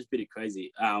 yeah, that's just pretty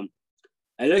crazy. And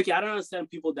look, I don't understand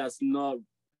people that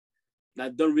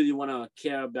don't really want to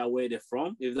care about where they're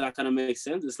from. If that kind of makes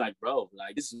sense, it's like, bro,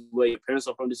 like this is where your parents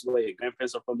are from, this is where your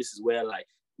grandparents are from, this is where like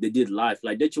they did life.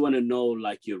 Like, don't you want to know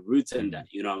like your roots and that?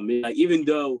 You know what I mean? Like, even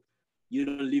though you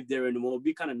don't live there anymore, it'd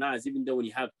be kind of nice. Even though when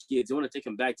you have kids, you want to take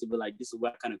them back to be like, this is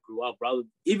where I kind of grew up, bro.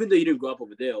 Even though you didn't grow up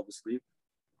over there, obviously,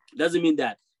 doesn't mean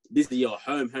that this is your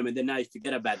home, and then now you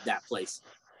forget about that place.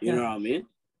 You know what I mean?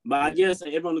 But I guess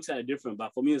everyone looks at it different.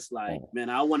 But for me, it's like, man,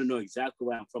 I want to know exactly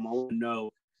where I'm from. I want to know,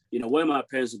 you know, where my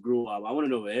parents grew up. I want to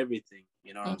know everything.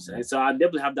 You know what I'm saying? So I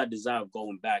definitely have that desire of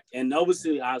going back. And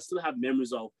obviously, I still have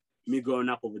memories of me growing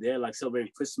up over there, like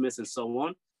celebrating Christmas and so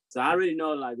on. So I already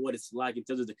know like what it's like in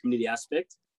terms of the community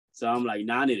aspect. So I'm like,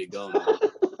 nah, I need to go, man.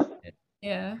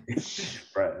 Yeah.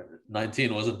 Right.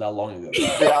 19 wasn't that long ago.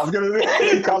 Yeah, I was gonna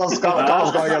say Carlos got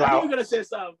here I'm gonna say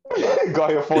something.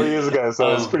 got here 4 years ago,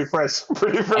 so it's pretty fresh.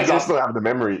 I still have the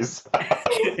memories.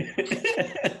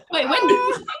 Wait,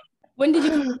 when did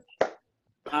you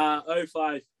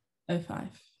 05. 05.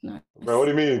 No. Bro, what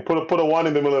do you mean? Put a 1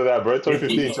 in the middle of that, bro.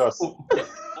 2015, trust. Come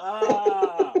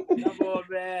on,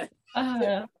 man.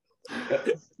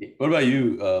 What about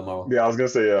you, Marlon? Yeah, I was gonna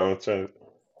say, I'm trying to...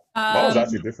 Mine was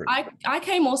actually different. I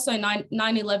came also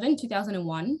 9/11,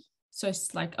 2001. So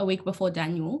it's like a week before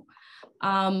Daniel.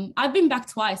 I've been back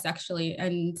twice actually,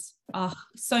 and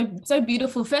so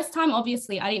beautiful. First time,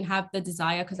 obviously, I didn't have the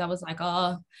desire because I was like,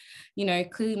 you know,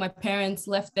 clearly my parents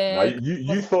left there. Now,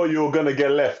 you thought you were gonna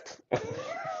get left.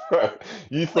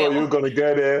 You thought you were gonna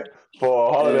go there for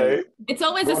a holiday. It's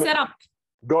always a setup.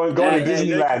 Going to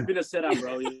Disneyland. It's been a setup,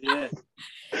 bro. Yeah.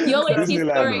 You always see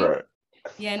stories. Bro.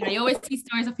 Yeah, no, you always see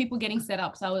stories of people getting set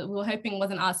up. So we were hoping it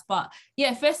wasn't us. But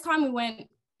yeah, first time we went,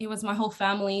 it was my whole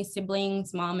family,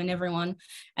 siblings, mom, and everyone.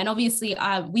 And obviously,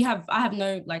 I have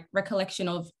no like recollection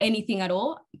of anything at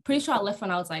all. Pretty sure I left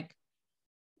when I was like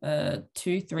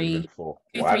 2, 3. Wow.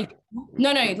 2, 3.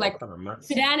 No, like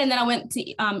Sudan, and then I went to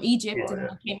Egypt, and then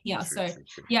I came here.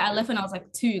 Yeah, I left when I was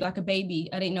like 2, like a baby.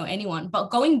 I didn't know anyone. But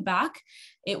going back,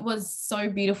 it was so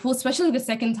beautiful, especially the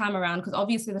second time around, because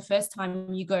obviously the first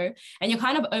time you go and you're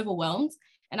kind of overwhelmed.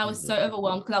 And I was so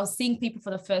overwhelmed because I was seeing people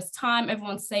for the first time.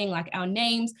 Everyone's saying like our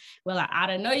names. We're like, I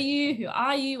don't know you. Who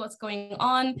are you? What's going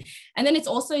on? And then it's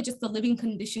also just the living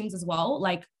conditions as well.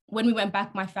 Like when we went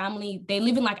back, my family, they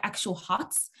live in like actual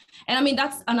huts. And I mean,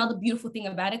 that's another beautiful thing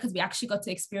about it, because we actually got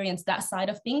to experience that side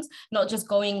of things, not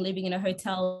just living in a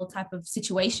hotel type of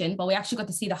situation, but we actually got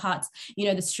to see the huts, you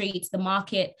know, the streets, the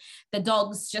market, the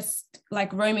dogs just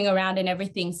like roaming around and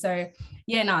everything. So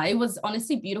yeah, no, it was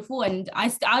honestly beautiful. And I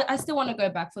still want to go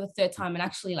back for the third time and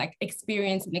actually like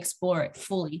experience and explore it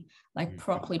fully, like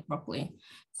properly.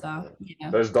 So yeah.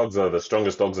 Those dogs are the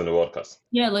strongest dogs in the world, cuz.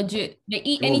 Yeah, legit. They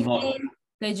eat They will not. anything.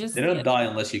 They don't die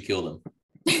unless you kill them.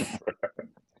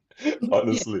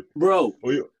 Honestly. Bro,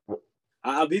 We-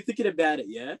 I've been thinking about it,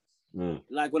 yeah? Mm.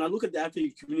 Like when I look at the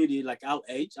African community, like our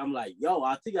age, I'm like, yo,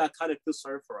 I think I kind of feel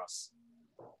sorry for us.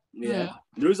 Yeah.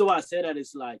 The reason why I say that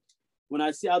is like, when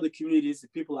I see other communities,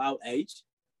 people our age,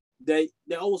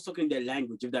 they're always talking their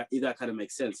language, if that kind of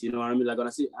makes sense. You know what I mean? Like when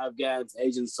I see Afghans,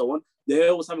 Asians, so on, they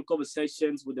always having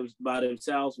conversations with them by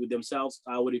themselves, what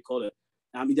do you call it?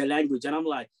 In their language. And I'm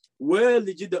like, we're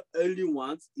legit the only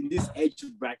ones in this age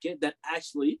bracket that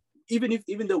actually, even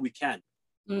though we can,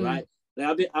 right?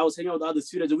 Like I was hanging out with other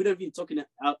students, and we don't even talking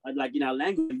out like in our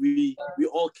language. We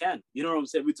all can, you know what I'm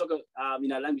saying? We talk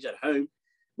in our language at home,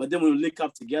 but then when we link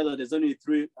up together, there's only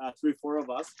three, four of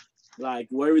us. Like,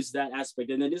 where is that aspect?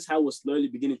 And then this is how we're slowly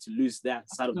beginning to lose that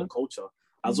side of the culture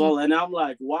as well. And I'm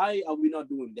like, why are we not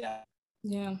doing that?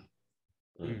 Yeah.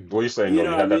 What are you saying? You You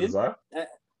know had what I that mean? desire?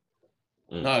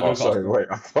 No, Oh, sorry. Wait,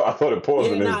 I thought it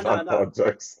paused and then Nah.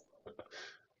 jokes.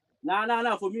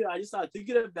 Nah. For me, I just started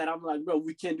thinking of that. I'm like, bro,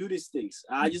 we can do these things.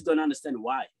 I just don't understand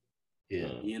why.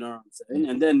 Yeah. You know what I'm saying?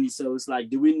 And then, so it's like,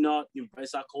 do we not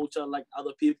embrace our culture like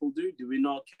other people do? Do we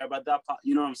not care about that part?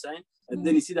 You know what I'm saying? And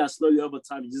then you see that slowly over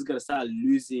time, you just got to start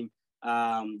losing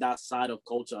that side of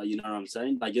culture. You know what I'm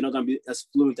saying? Like, you're not going to be as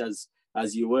fluent as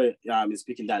you were in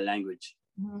speaking that language.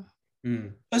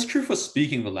 That's true for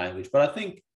speaking the language, but I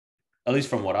think, at least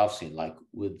from what I've seen, like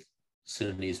with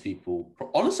Sudanese people,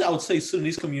 honestly, I would say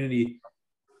Sudanese community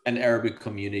and Arabic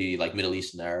community, like Middle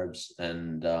Eastern Arabs,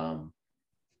 and I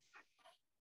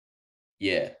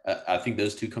think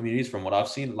those two communities, from what I've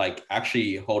seen, like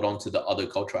actually hold on to the other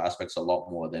cultural aspects a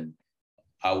lot more than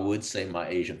I would say my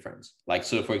Asian friends. Like,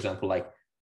 so for example, like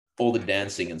all the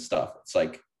dancing and stuff, it's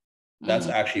like, that's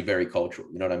actually very cultural.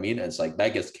 You know what I mean? And it's like,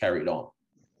 that gets carried on,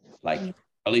 like,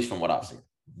 at least from what I've seen.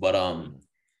 But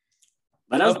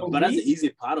that's the easy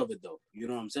part of it, though. You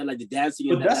know what I'm saying? Like the dancing.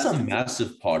 But that's a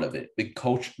massive part of it. The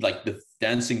culture, like the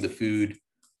dancing, the food,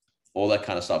 all that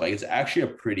kind of stuff. Like, it's actually a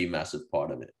pretty massive part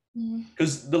of it.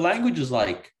 Because the language is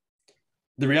like,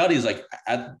 the reality is like,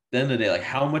 at the end of the day, like,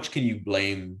 how much can you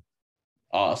blame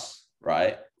us,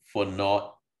 right, for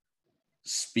not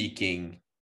speaking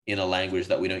in a language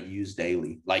that we don't use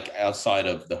daily, like outside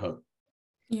of the home?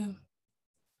 Yeah.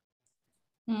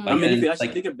 Like, I mean, if you actually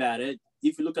think about it,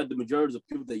 if you look at the majority of the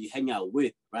people that you hang out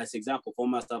with, right? For example, for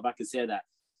myself, I can say that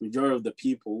majority of the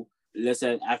people, let's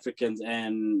say Africans,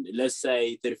 and let's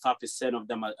say 35% of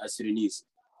them are Sudanese,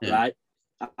 right?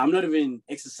 I'm not even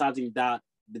exercising that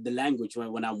the language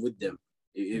when I'm with them.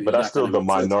 But that's still the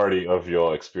minority of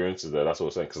your experiences there. That's what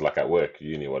I'm saying. Because like at work,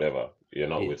 uni, whatever, you're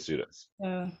not with students.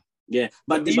 Yeah,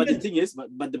 but the thing is,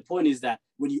 but the point is that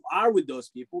when you are with those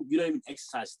people, you don't even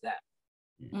exercise that.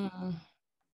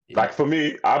 Like for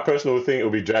me, I personally think it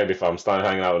would be dragged if I'm starting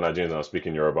hanging out with Nigerians and I'm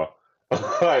speaking Yoruba.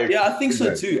 Like, yeah, I think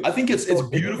so too. I think it's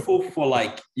beautiful for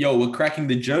like, yo, we're cracking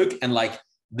the joke, and like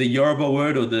the Yoruba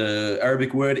word or the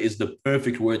Arabic word is the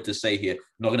perfect word to say here. I'm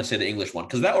not going to say the English one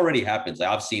because that already happens. Like,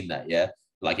 I've seen that, yeah.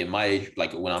 Like in my age,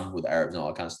 like when I'm with Arabs and all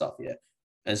that kind of stuff, yeah.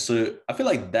 And so I feel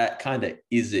like that kind of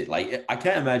is it. Like, I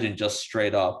can't imagine just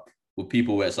straight up with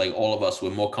people where it's like all of us,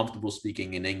 we're more comfortable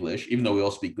speaking in English, even though we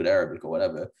all speak good Arabic or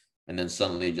whatever. And then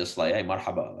suddenly just like, hey,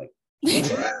 marhaba, like.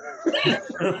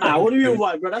 What do you mean,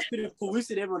 why, bro? That's pretty cool. We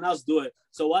see everyone else do it.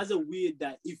 So why is it weird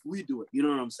that if we do it, you know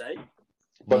what I'm saying?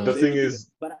 But the thing is,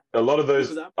 a lot of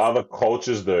those other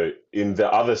cultures, though, in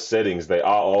the other settings, they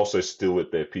are also still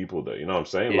with their people, though. You know what I'm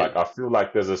saying? Yeah. Like, I feel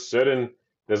like there's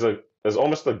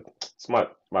almost this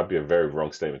might be a very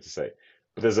wrong statement to say,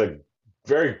 but there's a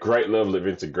very great level of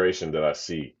integration that I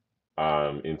see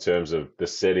in terms of the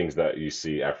settings that you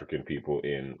see African people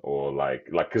in, or like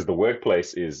because the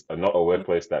workplace is not a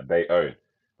workplace that they own,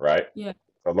 right? Yeah.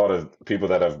 A lot of people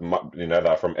that have, that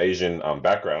are from Asian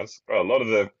backgrounds, a lot of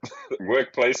the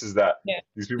workplaces that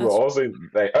these people also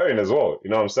they own as well.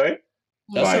 You know what I'm saying?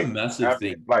 That's like, a massive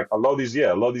thing. Like a lot of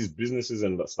these businesses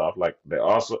and stuff, like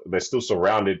they're still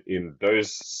surrounded in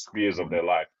those spheres of their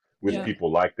life with people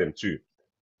like them too.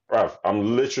 Bruv,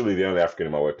 I'm literally the only African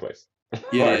in my workplace.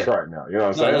 Right now. You know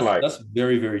what I'm saying? That's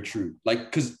very, very true. Like,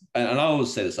 because, and I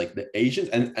always say this, like the Asians,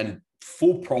 and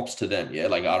full props to them. Yeah.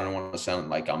 Like, I don't want to sound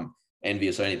like I'm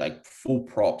envious or anything, like full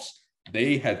props.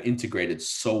 They have integrated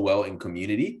so well in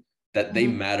community that they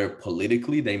matter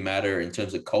politically, they matter in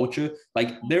terms of culture.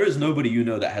 Like there is nobody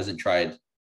that hasn't tried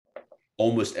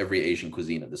almost every Asian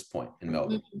cuisine at this point in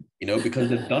Melbourne, because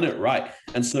they've done it right.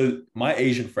 And so my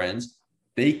Asian friends,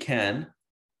 they can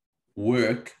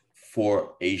work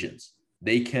for Asians.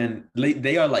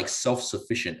 They are like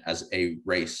self-sufficient as a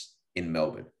race in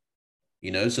Melbourne,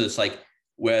 So it's like,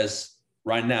 whereas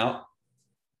right now,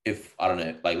 if I don't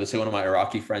know, like let's say one of my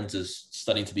Iraqi friends is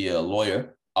studying to be a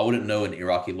lawyer, I wouldn't know an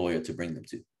Iraqi lawyer to bring them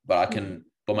to, but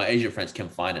my Asian friends can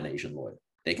find an Asian lawyer.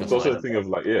 They can. It's also a thing of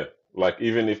like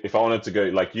even if I wanted to go,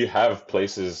 like you have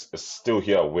places still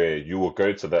here where you will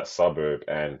go to that suburb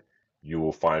and you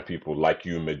will find people like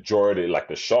you, majority, like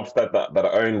the shops that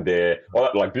are owned there,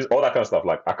 all that kind of stuff.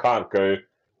 Like I can't go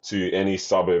to any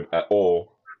suburb at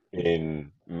all in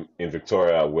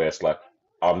Victoria where it's like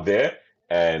I'm there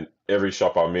and every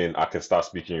shop I'm in, I can start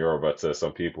speaking Yoruba to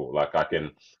some people. Like I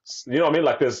can, what I mean?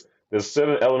 Like there's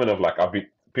certain element of like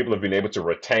people have been able to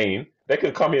retain. They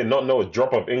can come here and not know a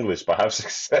drop of English, but have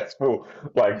successful,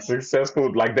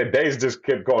 like their days just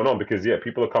kept going on because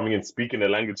people are coming in speaking their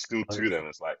language still to them.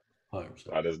 It's like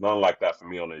there's none like that for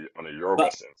me on a Yoruba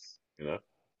sense,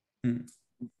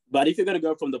 But if you're gonna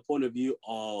go from the point of view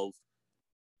of,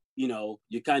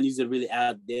 you can't use it really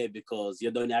out there because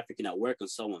you're the only African at work and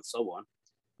so on and so on.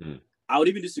 I would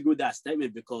even disagree with that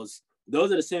statement because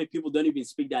those are the same people who don't even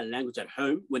speak that language at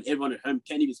home when everyone at home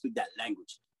can't even speak that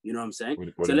language. You know what I'm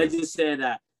saying? Let's just say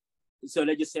that,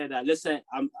 let's say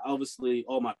I'm obviously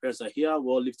all my parents are here, we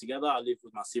all live together, I live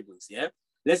with my siblings, yeah?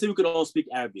 Let's say we could all speak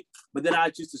Arabic, but then I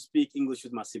choose to speak English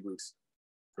with my siblings,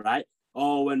 right?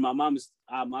 Or when my mom is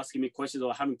asking me questions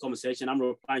or having conversation, I'm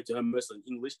replying to her mostly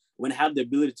in English when I have the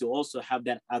ability to also have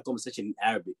that conversation in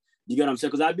Arabic. You get what I'm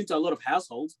saying? Because I've been to a lot of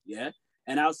households, yeah?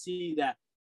 And I'll see that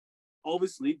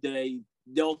obviously they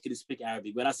all can speak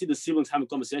Arabic, but I see the siblings having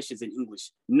conversations in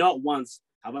English. Not once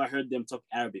have I heard them talk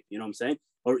Arabic, you know what I'm saying?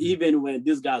 Or even when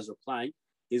this guy's replying,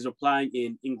 he's replying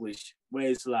in English,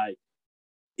 where it's like,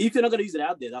 if you're not gonna use it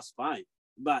out there, that's fine.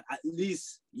 But at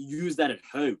least use that at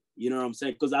home, you know what I'm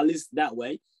saying? Because at least that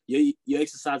way, you're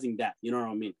exercising that, you know what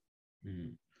I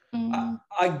mean?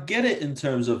 I get it in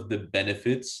terms of the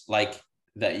benefits, like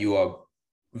that you are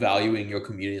valuing your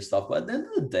community and stuff, but at the end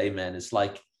of the day, man, it's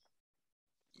like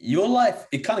your life,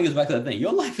 it kind of goes back to that thing.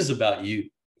 Your life is about you,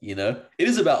 it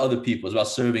is about other people, it's about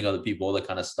serving other people, all that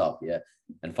kind of stuff,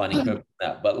 and finding purpose in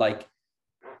that. But like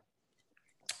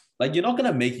you're not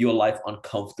gonna make your life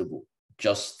uncomfortable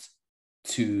just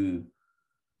to,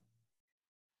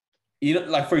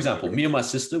 like for example, me and my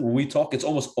sister, when we talk, it's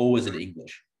almost always in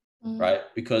English, right?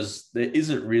 Because there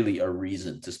isn't really a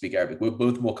reason to speak Arabic. We're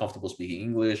both more comfortable speaking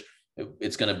English.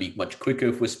 It's going to be much quicker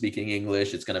if we're speaking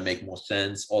English. It's going to make more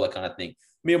sense, all that kind of thing.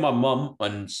 Me and my mom,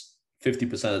 and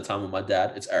 50% of the time with my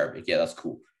dad, it's Arabic. Yeah, that's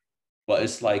cool. But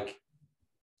it's like,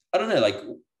 I don't know, like,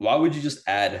 why would you just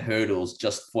add hurdles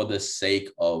just for the sake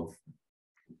of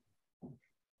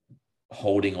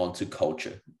holding on to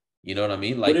culture? You know what I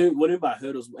mean? Like, what about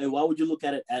hurdles? And why would you look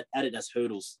at it as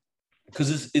hurdles?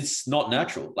 Because it's not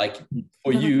natural. Like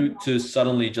for you to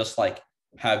suddenly just like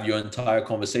have your entire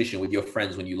conversation with your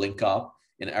friends when you link up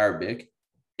in Arabic,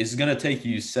 it's going to take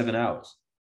you 7 hours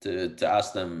to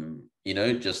ask them,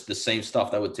 just the same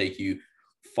stuff that would take you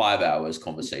 5 hours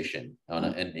conversation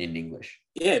in English.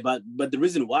 Yeah, but the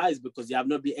reason why is because you have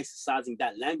not been exercising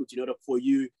that language in order for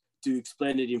you to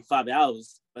explain it in 5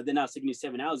 hours, but then now it's taking you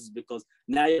 7 hours is because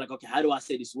now you're like, okay, how do I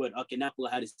say this word? Okay, now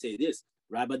how to say this,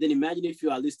 right? But then imagine if you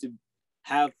are at least to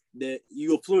have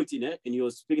you're fluent in it and you're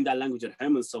speaking that language at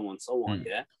home and so on,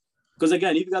 yeah? Because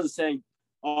again, if you guys are saying,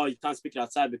 oh, you can't speak it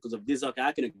outside because of this, okay,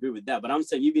 I can agree with that. But I'm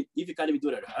saying even if you can't even do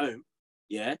it at home,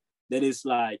 yeah, then it's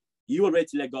like you are ready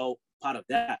to let go part of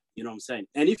that, you know what I'm saying?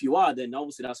 And if you are, then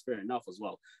obviously that's fair enough as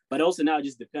well. But also now it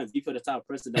just depends. If you're the type of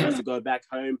person that wants to go back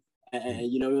home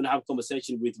and you want to have a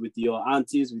conversation with your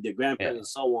aunties, with your grandparents and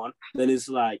so on, then it's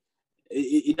like,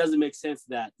 it doesn't make sense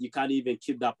that you can't even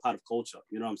keep that part of culture.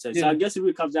 You know what I'm saying? Yeah. So I guess it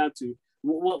really comes down to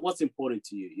what's important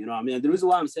to you. You know what I mean? And the reason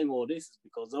why I'm saying all this is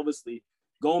because obviously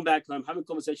going back home, having a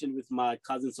conversation with my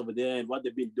cousins over there and what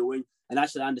they've been doing and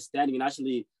actually understanding and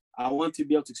actually I want to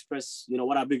be able to express,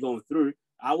 what I've been going through.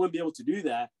 I won't be able to do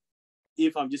that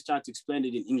if I'm just trying to explain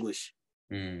it in English.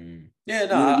 Yeah,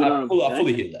 no, I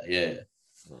fully hear that.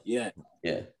 Yeah.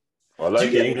 Well,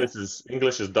 like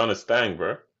English is done its thing,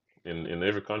 bro. In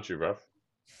every country, bro.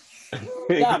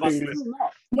 Yeah, but still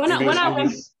not.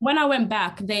 When I went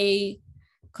back,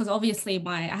 because obviously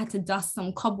I had to dust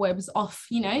some cobwebs off,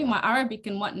 my Arabic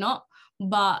and whatnot.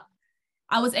 But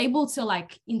I was able to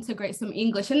like integrate some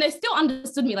English, and they still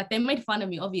understood me. Like they made fun of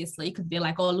me, obviously, because they're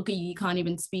like, oh, look at you, you can't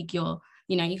even speak you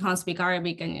can't speak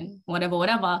Arabic and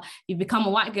whatever. You become a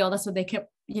white girl. That's what they kept,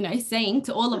 saying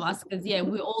to all of us. Because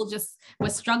we're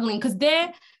struggling because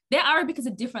their Arabic is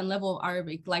a different level of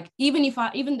Arabic. Like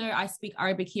even though I speak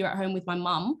Arabic here at home with my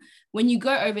mum, when you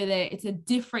go over there, it's a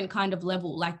different kind of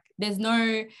level. Like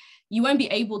you won't be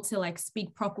able to like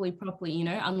speak properly,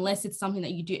 unless it's something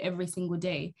that you do every single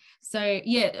day. So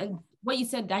yeah, what you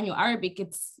said, Daniel, Arabic,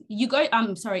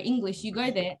 English, you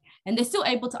go there and they're still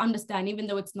able to understand, even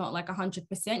though it's not like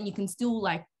 100%, you can still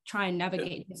like try and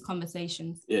navigate these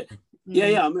conversations. Yeah.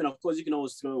 Yeah. I mean, of course, you can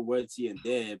always throw words here and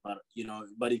there, but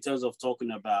but in terms of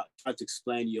talking about trying to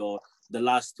explain the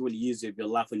last 20 years of your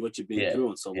life and what you've been through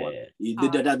and so on,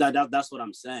 that's what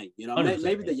I'm saying.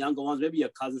 Maybe the younger ones, maybe your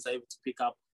cousins are able to pick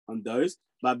up on those,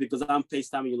 but because I'm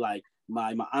FaceTiming you like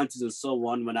my aunties and so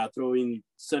on, when I throw in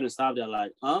certain stuff, they're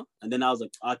like, huh? And then I was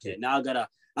like, okay, now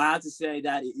I have to say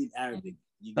that in Arabic.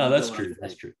 No, that's true.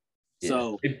 That's true. Yeah.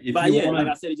 So, like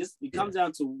I said, it comes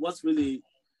down to what's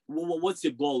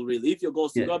your goal really. If your goal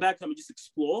is to go back home and just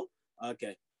explore,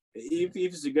 okay. If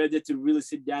it's a good day to really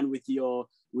sit down with your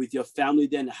family,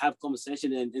 then have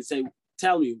conversation and say,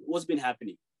 tell me what's been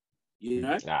happening.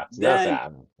 No.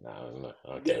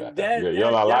 Okay. You're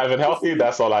alive and healthy.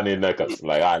 That's all I need. Because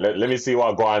like, all right, let me see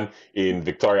what going in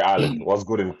Victoria Island. What's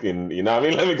good in you know what I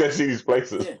mean? Let me go see these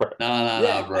places. Yeah.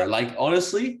 No, bro. Like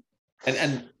honestly,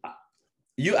 and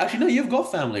you actually know you've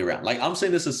got family around. Like I'm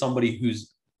saying this as somebody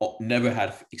who's never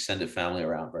had extended family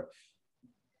around, bro.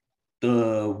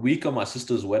 The week of my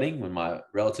sister's wedding, when my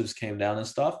relatives came down and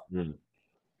stuff,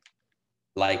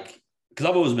 like. Because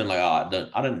I've always been like,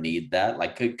 I don't need that.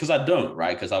 Like, because I don't,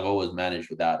 right? Because I've always managed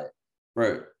without it.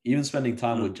 Bro, even spending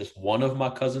time with just one of my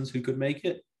cousins who could make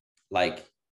it, like,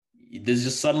 there's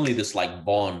just suddenly this, like,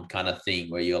 bond kind of thing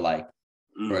where you're like,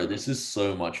 bro, this is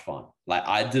so much fun. Like,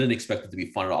 I didn't expect it to be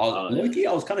fun at all.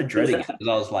 I was kind of dreading it because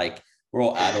I was like, we're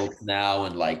all adults now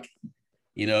and, like,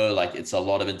 like, it's a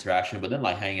lot of interaction. But then,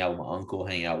 like, hanging out with my uncle,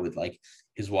 hanging out with, like,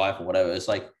 his wife or whatever, it's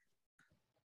like,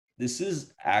 this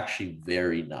is actually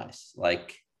very nice.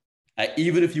 Like,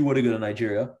 even if you were to go to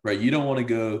Nigeria, right, you don't want to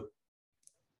go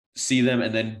see them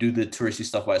and then do the touristy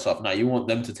stuff by yourself. No, you want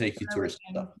them to take you touristy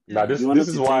stuff. Now, this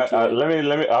is why, let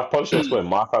me, I'll probably should explain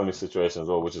my family situation as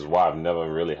well, which is why I've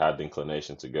never really had the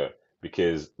inclination to go.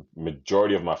 Because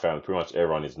majority of my family, pretty much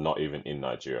everyone is not even in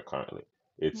Nigeria currently.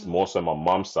 It's more so my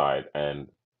mom's side,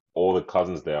 and all the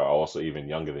cousins there are also even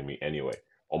younger than me anyway.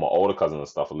 All my older cousins and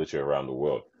stuff are literally around the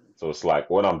world. So it's like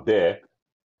when I'm there,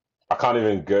 I can't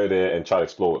even go there and try to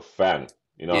explore with fam.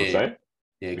 You know what I'm saying?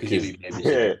 Yeah, because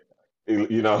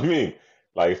you know what I mean?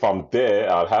 Like if I'm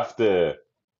there, I'd have to.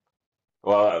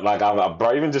 Well, like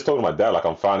bro, even just talking to my dad, like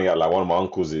I'm finding out like one of my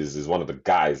uncles is one of the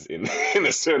guys in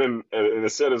a certain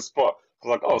spot. I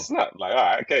was like, oh snap! Like, all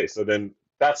right, okay. So then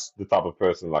that's the type of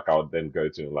person like I would then go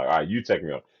to and like, all right, you take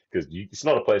me on. Because it's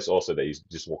not a place also that you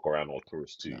just walk around on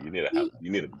tourists too. You need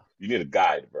a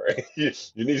guide, bro. you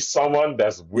need someone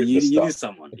that's with the stuff. You need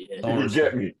someone. Yeah. You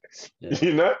get me?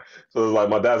 Yeah. So like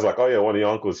my dad's like, oh yeah, one of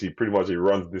your uncles, he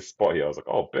runs this spot here. I was like,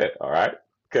 oh bet, all right,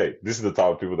 okay. This is the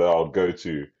type of people that I'll go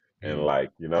to and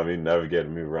like, you know what I mean, navigate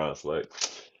and move around. It's like,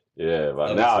 yeah,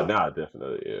 but now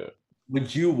definitely, yeah.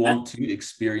 Would you want to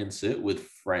experience it with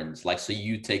friends? Like, so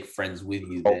you take friends with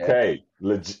you there? Okay,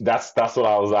 that's what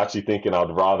I was actually thinking. I'd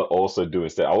rather also do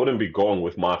instead. I wouldn't be going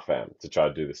with my fam to try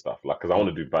to do this stuff, like, because I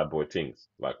want to do bad boy things.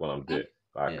 Like when I'm there,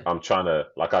 like I'm trying to,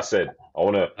 like I said,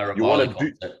 you want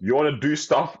to do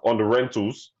stuff on the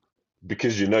rentals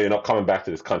because you know you're not coming back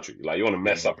to this country. Like you want to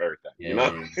mess up everything. You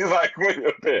know, like when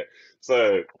you're there.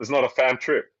 So it's not a fam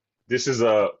trip. This is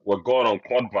we're going on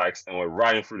quad bikes and we're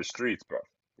riding through the streets, bro.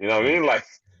 You know what I mean? Like,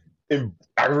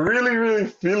 I'm really, really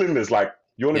feeling this. Like,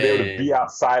 you want to be able to be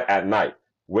outside at night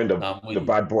when the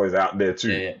bad boys out there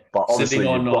too. Yeah. But obviously, sitting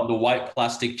on the white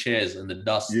plastic chairs in the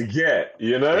dust. You get,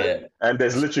 and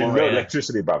there's literally no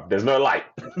electricity, bro. There's no light.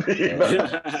 You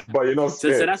know? But you know,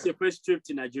 so that's your first trip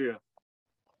to Nigeria.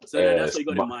 So that's what you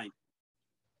got in mind.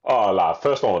 Oh, like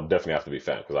first one would definitely have to be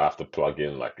fam because I have to plug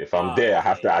in. Like if I'm there, I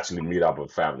have to actually meet up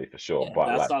with family for sure. Yeah,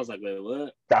 but that sounds like wait,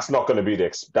 what? That's not going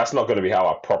to be how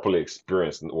I properly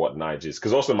experience what Niger is.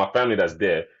 Because also my family that's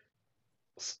there,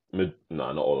 no,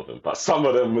 not all of them, but some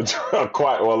of them are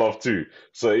quite well off too.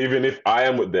 So even if I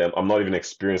am with them, I'm not even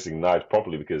experiencing Niger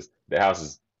properly because their house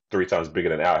is 3 times bigger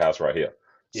than our house right here.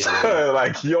 Yeah. So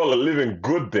like y'all are living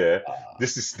good there.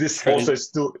 This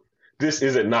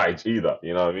isn't Niger either.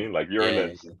 You know what I mean? Like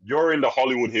you're in the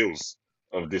Hollywood Hills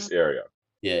of this area.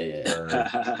 Yeah.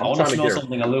 I I'm want trying to to smell get.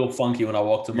 something a little funky when I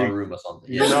walk to my You- room or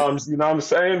something. You Yeah. know, I'm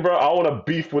saying, bro. I want to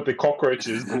beef with the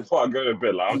cockroaches before I go to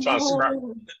bed. Like I'm trying to Oh,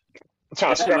 Yeah,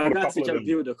 man, scrap I a got couple such of a them.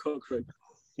 deal with the cockroach.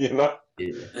 You know. Yeah.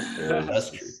 Yeah, That's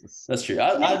true. it's- That's true.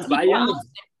 Nate, But you yeah, never answered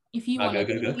if you No, want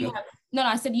to. go. No,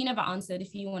 I said you never answered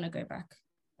if you want to go back.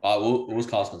 What was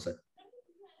Carl's gonna say?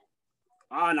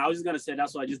 and I was just gonna say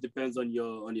that's why it just depends on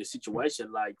your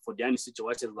situation. Like for Danny's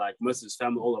situation, like most of his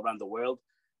family all around the world.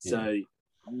 So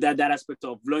that aspect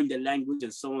of learning the language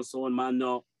and so on might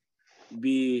not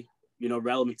be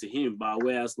relevant to him. But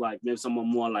whereas like maybe someone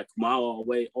more like mile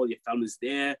away, all your family's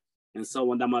there and so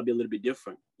on, that might be a little bit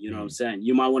different. You know what I'm saying?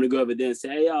 You might want to go over there and say,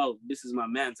 hey yo, this is my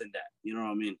man's and that. You know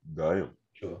what I mean? Damn.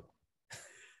 Sure.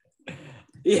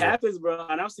 It happens, bro.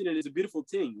 And I've seen it. It's a beautiful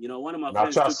thing. One of my Now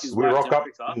friends took trust his we wife rock to up.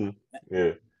 Africa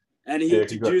Yeah. and he Yeah,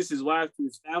 introduced his wife to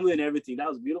his family and everything. That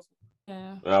was beautiful.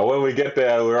 Yeah. When we get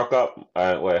there, we rock up.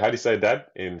 Wait, how do you say dad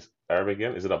in Arabic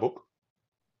again? Is it a book?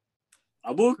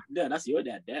 A book? Yeah, that's your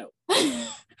dad, Dad.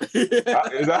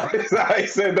 Is that how you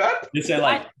say that? You say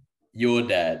like your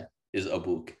dad is a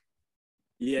book.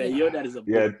 Yeah, your dad is a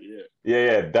Yeah. book. Yeah.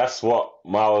 Yeah. That's what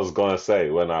Ma was gonna say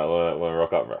when we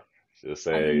rock up, bro. She'll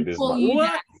say this is Call my. you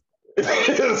What?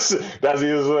 That's the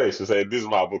usual way. She'll say this is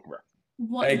my book, bro.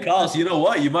 What Hey, Carlos, you know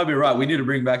what? You might be right. We need to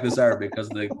bring back this Arabic because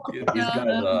these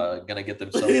guys are gonna get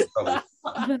themselves in trouble.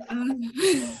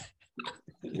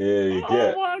 Yeah, you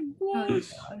get. Oh my gosh.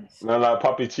 Now, like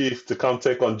Papi Chief to come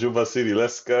take on Juba City.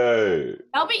 Let's go.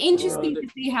 That'll be interesting to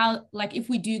see how, like, if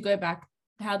we do go back,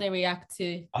 how they react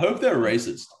to I hope they're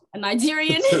racist. a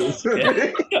Nigerian.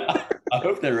 I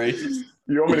hope they're racist.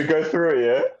 You want me to go through it,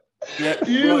 Yeah. Bro,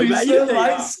 Ew, he's man, so you think-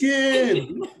 light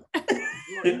skinned.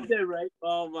 Is that right?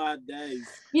 Oh my days.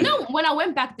 When I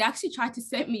went back, they actually tried to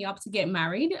set me up to get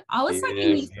married. I was like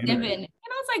in Yes, year 7, and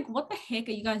I was like, "What the heck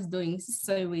are you guys doing? This is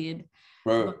so weird."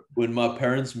 Bro, when my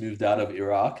parents moved out of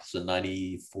Iraq, so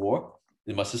 94,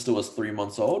 and my sister was 3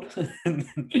 months old,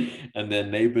 and their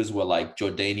neighbors were like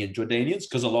Jordanians,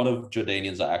 because a lot of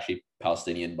Jordanians are actually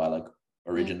Palestinian by like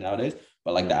origin nowadays,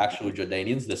 but like the actual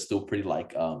Jordanians, they're still pretty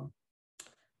like,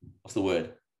 what's the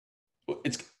word?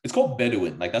 It's called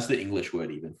Bedouin, like that's the English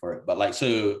word even for it, but like,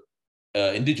 so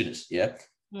indigenous, yeah.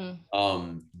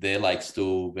 They're like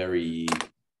still very,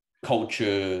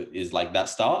 culture is like that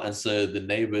style, and so the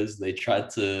neighbors, they tried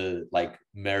to like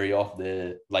marry off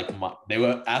their they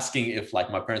were asking if like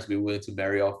my parents would be willing to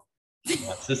marry off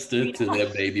my sister to their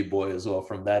baby boy as well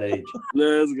from that age.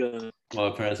 Let's go.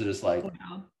 My parents are just like,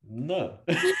 no.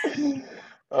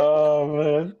 Oh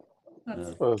man.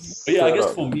 But yeah, I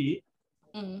guess for me,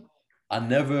 I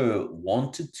never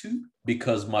wanted to,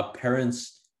 because my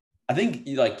parents, I think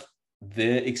like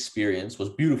their experience was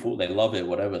beautiful. They love it,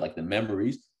 whatever, like the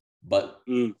memories, but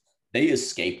they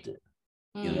escaped it.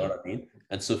 You know what I mean?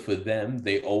 And so for them,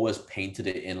 they always painted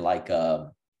it in like,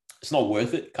 it's not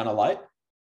worth it kind of light,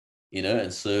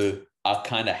 And so I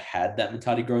kind of had that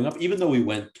mentality growing up, even though we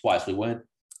went twice. We went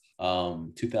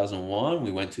 2001,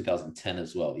 we went 2010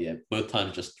 as well. Yeah, both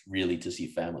times just really to see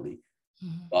family.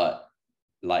 But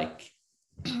like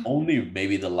only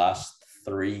maybe the last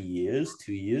 2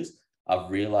 years, I've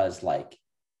realized like,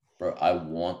 bro, I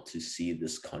want to see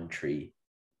this country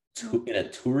in a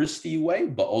touristy way,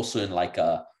 but also in like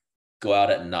a go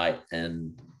out at night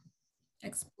and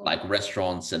explore, like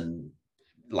restaurants and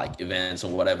like events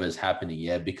and whatever is happening.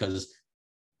 Yeah, because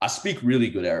I speak really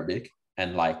good Arabic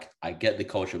and like I get the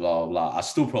culture, blah, blah, blah. I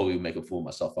still probably make a fool of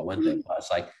myself if I went there, but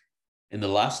it's like in the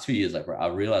last 2 years, like, bro, I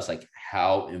realized like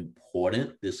how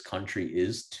important this country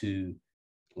is to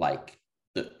like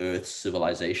the Earth's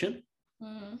civilization.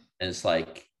 And it's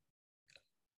like,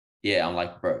 yeah, I'm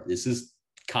like, bro, this is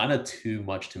kind of too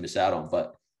much to miss out on.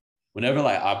 But whenever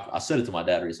like I said it to my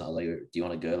dad recently, I was like, do you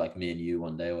want to go, like me and you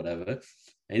one day or whatever? And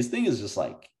his thing is just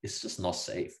like, it's just not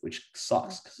safe, which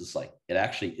sucks, because it's like, it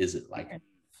actually isn't. Like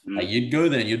you'd go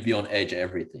there and you'd be on edge of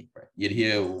everything, bro. You'd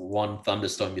hear one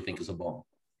thunderstorm you think is a bomb.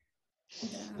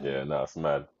 Yeah, no, it's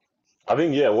mad. I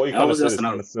think, yeah, what you kind of said is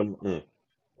kind of similar.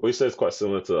 What you said is quite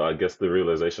similar to, I guess, the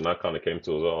realization I kind of came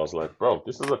to as well. I was like, bro,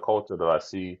 this is a culture that I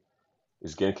see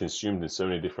is getting consumed in so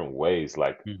many different ways.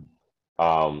 Like,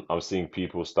 I'm seeing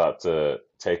people start to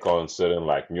take on certain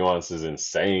like nuances and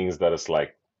sayings that it's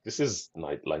like, this is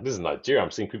Nigeria. I'm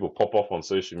seeing people pop off on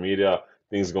social media,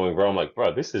 things going wrong. I'm like,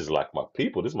 bro, this is like my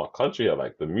people. This is my country. I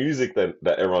like the music that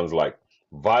everyone's like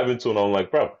vibing to, and I'm like,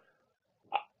 bro,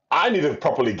 I need to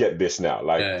properly get this now.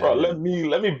 Like, bro, let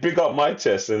me big up my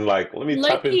chest and like let me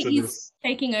tap into this.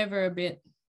 Taking over a bit,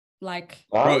 like,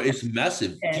 bro, it's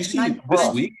massive. Did you see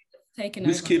this week?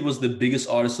 This kid was the biggest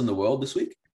artist in the world this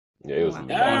week. Yeah, it was on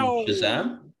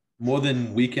Shazam. More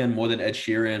than Weeknd, more than Ed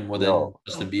Sheeran, more than No.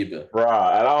 Justin Bieber.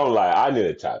 Bruh, and I'm like, I need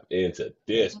to tap into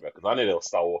this, bro, because I need to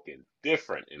start walking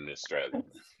different in Australia.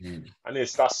 Mm. I need to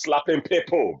start slapping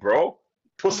people, bro.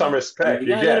 Put some respect. You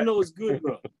You gotta let get? them know it's good,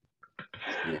 bro.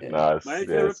 Yeah. Nah, it's, But if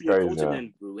yeah, you're it's repping your crazy, culture,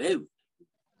 man. then whatever.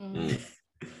 Mm.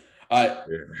 All right,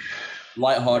 Yeah.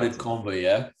 lighthearted convo,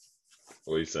 yeah?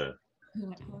 What are you saying?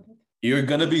 You're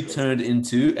gonna be turned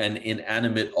into an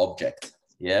inanimate object,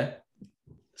 yeah?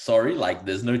 Sorry, like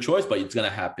there's no choice, but it's gonna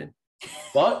happen.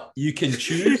 But you can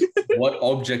choose what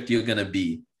object you're gonna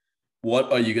be.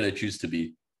 What are you gonna choose to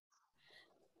be?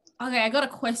 Okay, I got a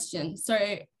question. So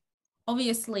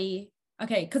obviously,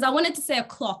 okay, because I wanted to say a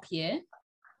clock, yeah?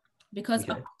 Because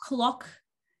Okay. a clock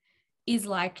is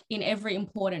like in every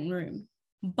important room.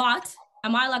 But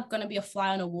am I like going to be a fly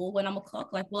on a wall when I'm a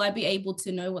clock? Like, will I be able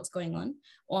to know what's going on?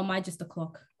 Or am I just a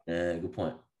clock? Yeah, good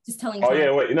point. Just telling Oh time.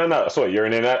 yeah, wait, no. So you're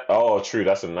in that? Oh, true.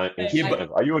 That's a nice. Yeah, but-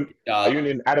 Are you an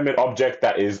inanimate object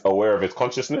that is aware of its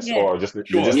consciousness, Yeah. or just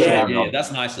Sure, just yeah, an yeah, inanimate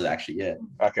that's nicer actually, yeah.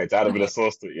 object? Okay, to add a bit of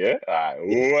sauce to it, yeah. All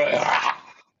right.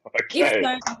 Okay.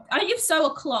 If so,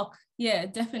 a clock. Yeah,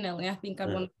 definitely. I think I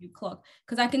want to be a clock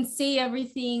because I can see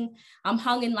everything. I'm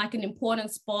hung in like an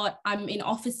important spot. I'm in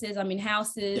offices. I'm in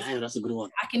houses. Damn, that's a good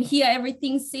one. I can hear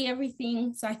everything, see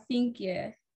everything. So I think,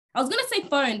 yeah. I was gonna say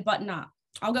phone, but nah.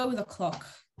 I'll go with a clock.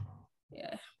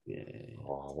 Yeah. Yeah.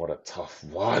 Oh, what a tough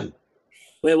one.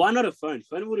 Wait, why not a phone?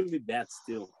 Phone wouldn't be bad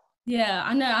still. Yeah,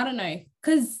 I know. I don't know.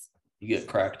 Because, You get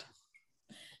cracked.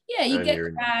 yeah, you And get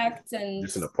you're cracked and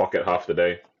Just in a pocket half the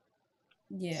day,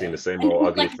 yeah. seeing the same And, old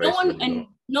ugly like, face.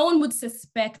 no one would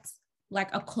suspect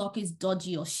like a clock is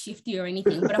dodgy or shifty or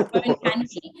anything, but a phone can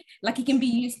be. Like it can be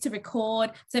used to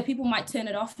record. So people might turn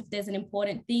it off if there's an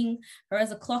important thing.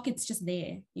 Whereas a clock, it's just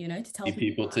there, to tell See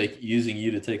people using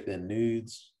you to take their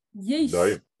nudes. Yeesh.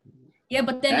 No. Yeah,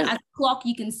 but then Damn. as a clock,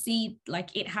 you can see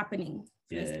like it happening.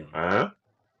 Yeah. Huh?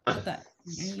 But that,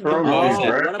 From Oh, me, shit.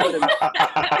 bro.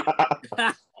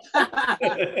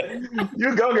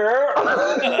 You go, girl.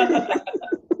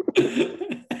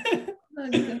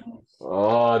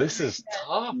 Oh, this is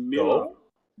tough, Mirror. though.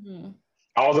 Mm.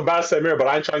 I was about to say mirror, but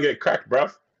I ain't trying to get cracked,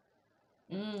 bruv.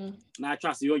 Mm. Nah,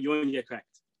 trust you won't get cracked.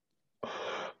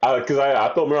 Because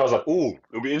I thought mirror, I was like, ooh,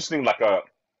 it'll be interesting, like I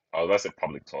was about to say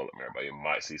public toilet mirror, but you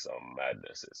might see some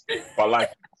madnesses. But like,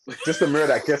 just a mirror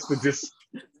that gets to just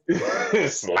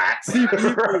slats.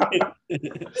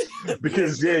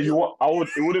 Because yeah, it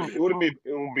would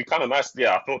be kind of nice.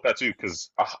 Yeah, I thought that too.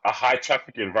 Because a high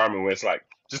traffic environment where it's like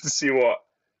just to see what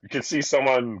you can see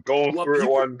someone going What through people-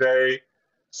 it one day,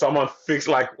 someone fix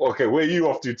like, okay, where are you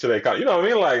off to today? You know what I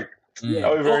mean? Like Mm. that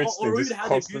would be very Or interesting. even Just how they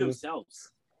view constant-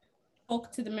 themselves. Talk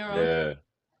to the mirror.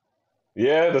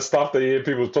 yeah, the stuff that you hear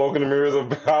people talking to mirrors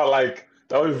about, like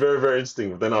that would be very, very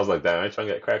interesting. But then I was like, damn, I ain't trying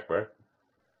to get cracked, bro.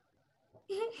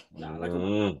 Nah,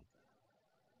 like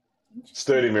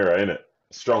Sturdy mirror, ain't it?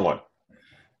 Strong one.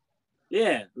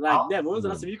 yeah, like that. When was the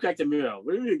last time you cracked a mirror?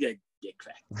 What do you mean get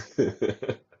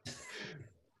cracked?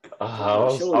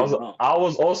 I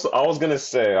was gonna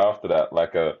say after that,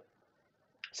 like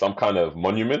some kind of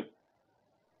monument,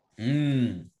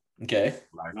 Okay. Okay.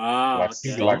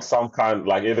 some kind,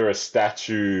 like either a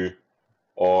statue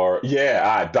or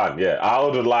done. Yeah, I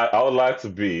would like to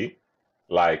be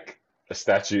like a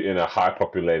statue in a high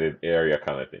populated area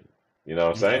kind of thing. You know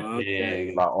what I'm saying? Okay.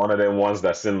 Yeah. Like one of them ones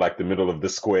that's in like the middle of the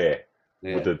square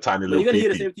with the tiny But little. you're gonna hear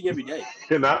the pee-pee. same thing every day.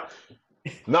 You know?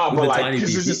 No, With but the like tiny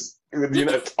this is pee-pee.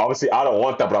 just obviously I don't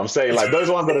want that, but I'm saying like those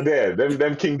ones that are there,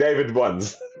 them King David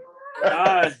ones.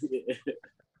 Ah,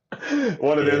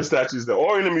 One of them statues there,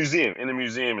 or in a museum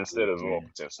instead as well,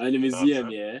 potentially. in the You know what I'm museum,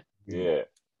 saying? yeah. Yeah,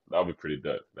 that'd be pretty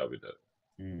dope. That'd be dope.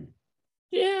 Mm.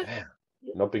 Yeah. Damn,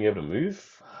 not being able to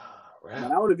move. But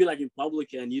I want to be like in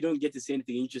public and you don't get to say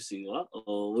anything interesting, what?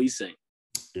 Or what are you saying?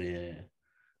 Yeah.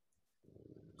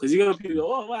 Because you're gonna be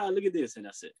go, oh wow, look at this, and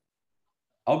that's it.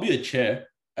 I'll be a chair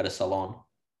at a salon.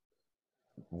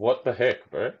 What the heck,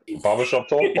 bro? Barbershop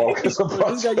talk? Oh, This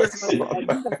guy just like,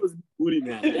 this guy was booty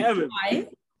man. Damn it. Why?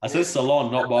 I said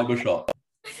salon, not barbershop.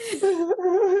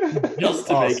 Just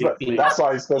to make it clear. That's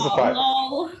why you specified.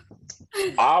 Oh,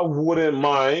 I wouldn't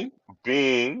mind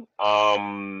being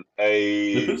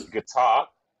a guitar.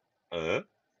 I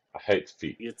hate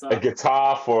feet. A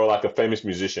guitar for like a famous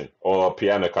musician or a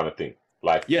piano kind of thing.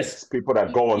 Like Yes. people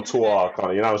that go on tour kind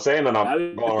of, you know what I'm saying? And I'm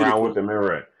That'd be going pretty around cool. with the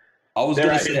mirror. I was They're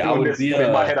gonna actually say I doing would this, be but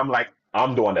in my head I'm like,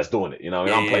 I'm the one that's doing it. You know,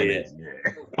 I'm playing it.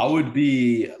 Yeah. I would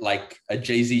be like a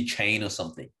Jay-Z chain or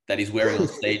something that he's wearing on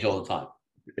stage all the time.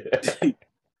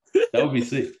 That would be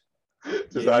sick.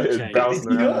 Just Yeah, out you here change.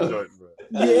 bouncing around Yeah. the joint, bro.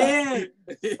 Yeah.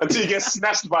 Until you get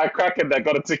snatched by a crackhead that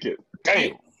got a ticket.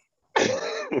 Damn.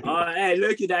 Oh, hey,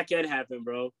 look at that can happen,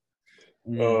 bro.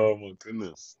 Oh my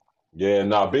goodness. Yeah,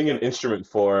 now being an instrument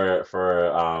for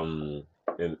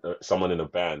someone in a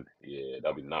band, yeah,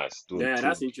 that'd be nice. Doing Yeah,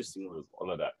 that's tunes, interesting one.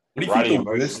 all of that. What do you Writing think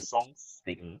the emotion worst songs.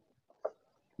 thing?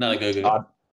 No, go.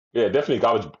 Yeah, definitely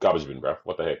garbage bin, bro.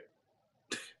 What the heck?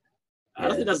 I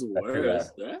don't think that's that's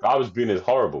worse. too Yeah? Garbage bin is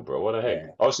horrible, bro. What the heck? Yeah.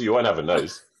 Obviously, you won't have a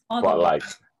nose, Oh, but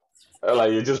the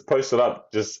like you just post it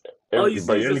up, just Oh, every, you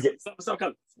but see, you only get. some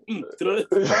come. Throw it.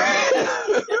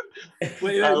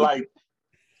 Wait, And like,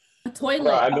 a toilet.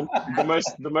 bro, and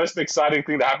the most exciting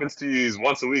thing that happens to you is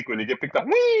once a week when you get picked up.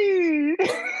 Whee!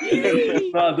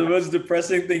 No, the most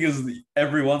depressing thing is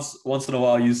every once in a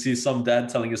while you see some dad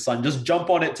telling his son, just jump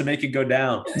on it to make it go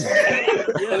down.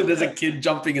 There's a kid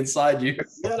jumping inside you.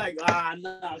 You're like,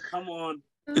 nah, come on.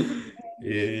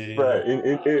 Yeah. Bro,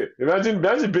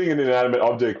 imagine being an inanimate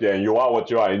object, yeah, and you are what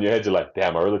you are. In your head, you're like,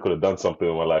 damn, I really could have done something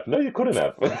in my life. No, you couldn't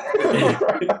have.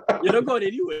 You're not going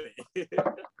anywhere.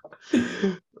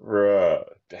 Bro,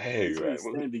 dang, It's man.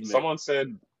 outstanding, man. Someone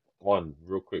said one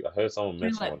real quick. I heard someone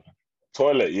mention Toilet. one.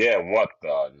 Toilet, yeah, what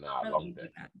the? Nah, Really long do day.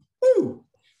 that. Woo!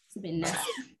 It's a bit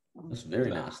nasty. That's very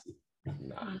nasty.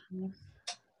 Nah,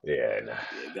 yeah, nah.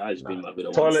 Yeah, guys, been my bit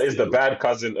of Toilet one is the still. bad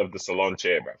cousin of the salon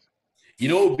chair, bro. You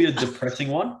know what would be a depressing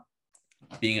one?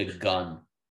 Being a gun.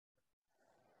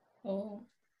 Oh,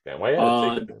 Damn, why you have to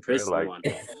take it there, Depressing bro? Like, one.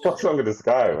 what's wrong with this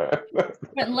guy, man?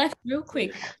 went left real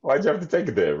quick. Why'd you have to take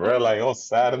it there, bro? Like, all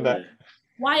sad and that.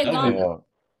 Why a Oh, gun? Yeah.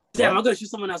 Damn, I'm gonna shoot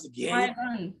someone else Why a again.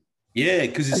 gun? Yeah,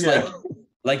 because it's Yeah.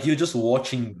 like you're just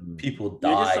watching people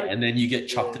You're just die, like- and then you get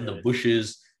chucked in the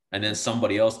bushes, and then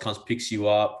somebody else comes picks you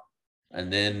up,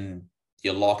 and then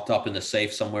you're locked up in the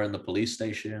safe somewhere in the police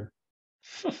station.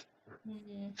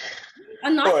 Mm. A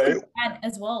knife Wait. is bad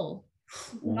as well.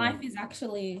 Knife is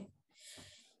actually,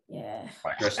 yeah.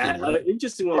 Interesting, And, right?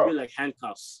 interesting one would be like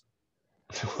handcuffs.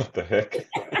 What the heck?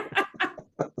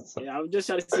 Yeah, I'm just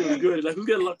trying to see what's good. Like, who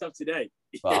got locked up today?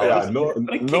 Wow, Yeah, that's no, what a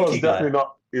no, kinky it's guy. definitely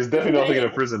not. He's definitely not thinking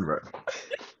of prison, bro.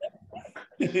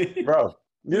 Bro,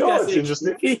 you know what's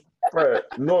interesting, bro?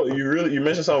 No, you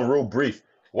mentioned something real brief.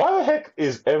 Why the heck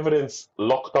is evidence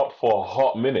locked up for a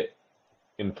hot minute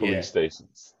in police Yeah.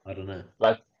 stations? I don't know.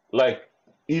 Like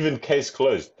even case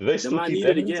closed. Do they still might keep need it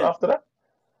evidence again. after that?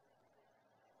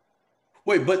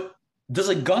 Wait, but does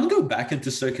a gun go back into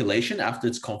circulation after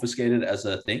it's confiscated as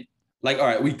a thing? Like, all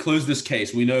right, we close this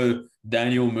case. We know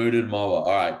Daniel murdered Marwa.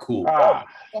 All right, cool. Ah,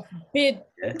 Bid.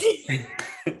 Yeah.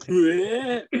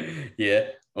 Yeah. Yeah.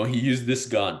 Or he used this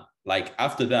gun. Like,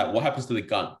 after that, what happens to the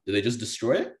gun? Do they just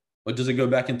destroy it? Or does it go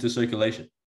back into circulation?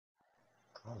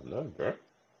 I don't know, bro.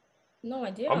 No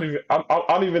idea.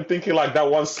 I'm even thinking like that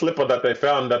one slipper that they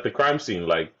found at the crime scene.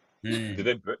 Like, Hmm.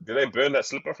 did they burn that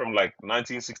slipper from like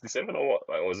 1967 or what?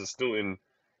 Like, was it still in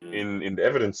the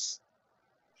evidence?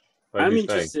 Like I'm these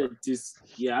things?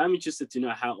 interested. I'm interested to know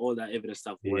how all that evidence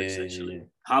stuff works. Yeah, Actually, yeah.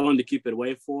 how long they keep it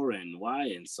away for, and why,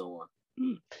 and so on.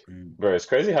 Hmm. Bro, it's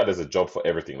crazy how there's a job for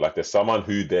everything. Like, there's someone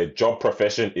who their job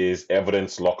profession is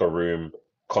evidence locker room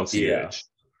concierge,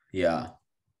 Yeah.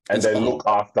 and It's they cool. look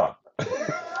after.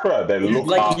 Bro, they look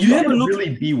Like, after. you can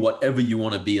really be whatever you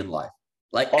want to be in life.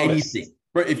 Like, Honest. anything.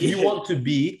 Bro, if you Yeah. want to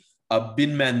be a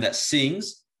bin man that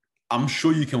sings, I'm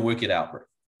sure you can work it out, bro.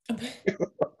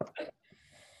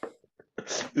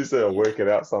 You say work it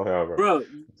out somehow, bro. Bro,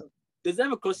 does that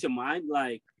ever cross your mind?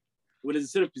 Like, when there's a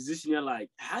certain position, you're like,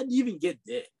 how do you even get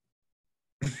there?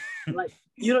 Like,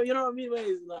 you know what I mean? Where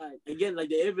it's like, again, like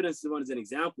the evidence one is an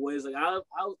example. Where it's like, I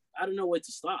don't know where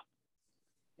to start.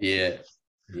 Yeah.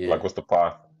 Yeah. Like, what's the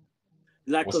path?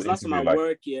 Like, What's because the last time I interview like?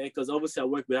 work, because obviously I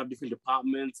work, we have different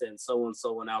departments and so on and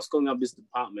so on. I was calling up this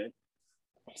department,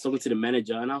 talking to the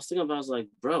manager, and I was thinking about, I was like,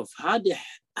 bro, how do you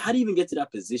even get to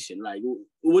that position? Like,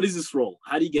 what is this role?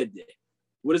 How do you get there?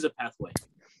 What is the pathway?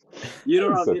 You know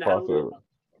what I It's a mean? I don't pathway, know. bro.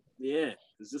 Yeah,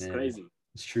 it's just Yeah. crazy.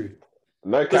 It's true.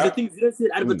 No Because the cap. things didn't say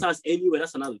advertised anywhere.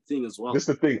 That's another thing as well. This is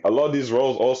the thing. A lot of these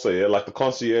roles also, yeah, like the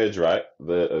concierge, right?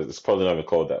 It's probably not even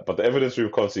called that, but the evidence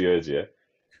room concierge, yeah,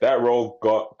 that role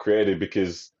got created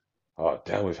because, oh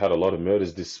damn, we've had a lot of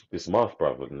murders this month,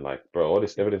 bro. And like, bro, all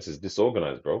this evidence is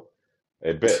disorganized, bro.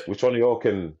 I bet which one of y'all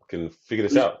can figure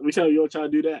this out? Which one of y'all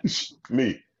trying to do that?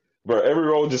 Me, bro. Every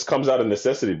role just comes out of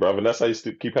necessity, bro, and that's how you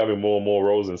keep having more and more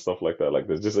roles and stuff like that. Like,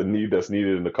 there's just a need that's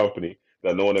needed in the company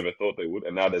that no one ever thought they would,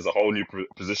 and now there's a whole new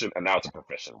position, and now it's a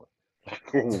profession. Like,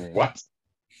 what?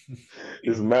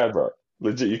 It's mad, bro.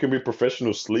 Legit, you can be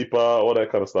professional sleeper, all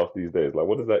that kind of stuff these days. Like,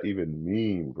 what does that even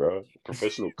mean, bro?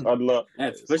 Professional cuddler. Yeah,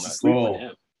 It's especially mad. sleeping. Bro. Yeah.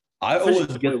 I Especially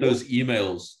always get when- those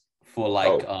emails for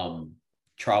like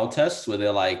trial tests where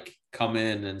they're like come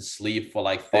in and sleep for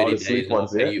like 30 the days sleep and I'll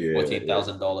ones, pay yeah? you Yeah,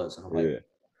 $14,000. And I'm like, Yeah.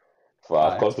 Well,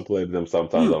 I've Right. contemplated them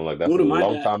sometimes. I'm like, that's Go a to my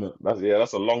long dad. time.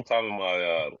 That's a long time in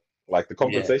my like the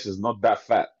compensation is not that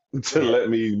fat to Yeah. let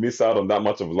me miss out on that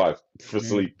much of life for Mm.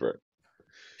 sleep, bro.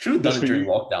 Should have done Just it for during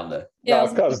you. lockdown though. Yeah, I No,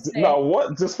 was gonna cuz say. no,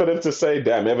 what? Just for them to say,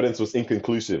 damn, evidence was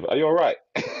inconclusive. Are you all right?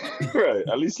 Right.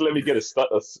 At least let me get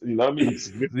you know what I mean? The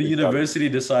Significance out of it. university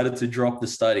decided to drop the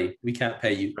study. We can't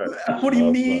pay you. Right. What do you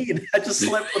That's mean? I just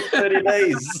slept for 30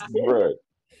 days. Bro.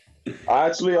 I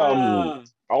actually Ah,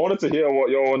 I wanted to hear what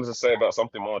y'all wanted to say about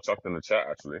something more chucked in the chat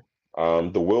actually.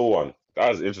 The will one. That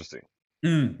was interesting.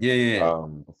 Yeah.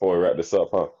 Before we wrap this up,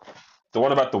 huh? The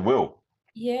one about the will.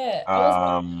 Yeah,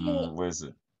 I was thinking, Where is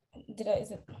it?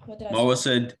 what did I Marwa say?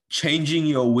 said, changing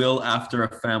your will after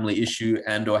a family issue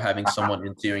and or having someone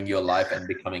entering your life and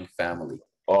becoming family.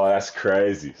 Oh, that's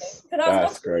crazy. But I was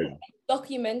That's watching crazy. a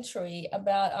documentary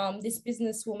about this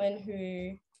businesswoman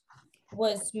who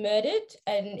was murdered,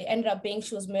 and it ended up being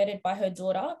she was murdered by her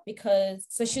daughter because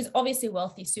she's obviously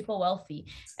wealthy, super wealthy,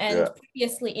 and Yeah.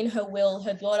 previously in her will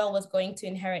her daughter was going to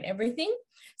inherit everything,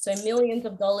 so millions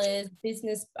of dollars,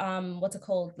 business, what's it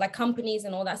called, like companies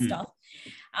and all that stuff,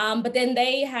 but then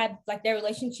they had like their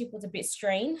relationship was a bit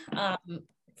strained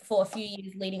for a few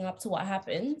years leading up to what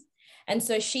happened. And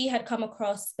so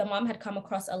the mom had come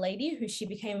across a lady who she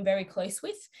became very close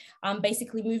with,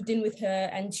 basically moved in with her,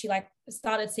 and she like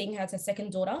started seeing her as a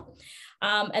second daughter.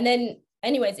 And then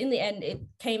anyways, in the end, it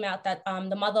came out that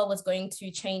the mother was going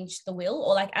to change the will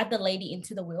or like add the lady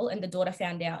into the will, and the daughter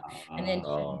found out. And then,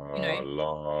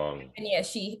 Long. and yeah,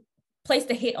 she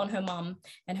placed a hit on her mom,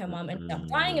 and her mom ended up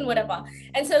dying and whatever.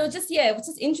 And so it was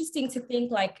just interesting to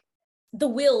think like the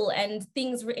will and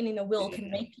things written in a will can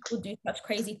make people do such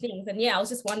crazy things. And yeah, I was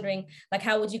just wondering, like,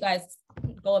 how would you guys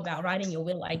go about writing your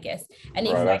will, I guess? And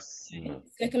if like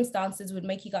circumstances would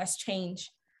make you guys change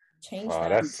that.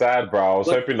 That's sad, bro. I was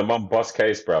But- hoping the mum bust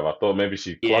case, bro. I thought maybe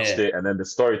she clutched Yeah. it and then the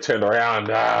story turned around.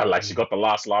 Like she got the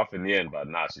last laugh in the end, but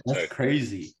nah, she That's choked.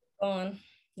 crazy. Go on.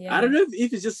 Yeah. I don't know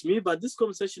if it's just me, but this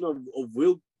conversation of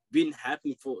will been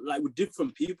happening for like with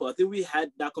different people. I think we had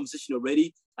that conversation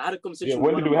already. I had a conversation. Yeah,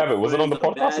 when did we have it? Was it on the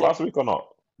podcast last week or not?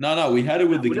 No, we had it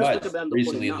with the We just guys talked about the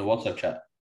recently in point the now. WhatsApp chat.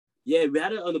 Yeah, we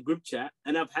had it on the group chat,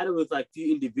 and I've had it with like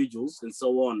few individuals and so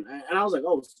on. And I was like,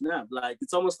 oh snap! Like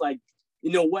it's almost like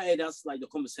in a way that's like the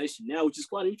conversation now, which is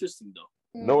quite interesting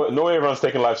though. No, everyone's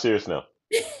taking life serious now.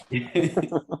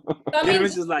 I mean,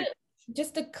 It's just like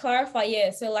just to clarify, yeah,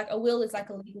 so like a will is like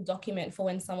a legal document for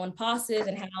when someone passes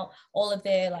and how all of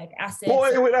their like assets.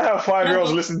 Boy, we don't have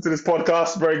 5-year-olds listening to this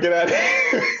podcast, bro. Get out of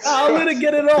here. I'm gonna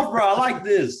get it off, bro. I like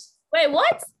this. Wait,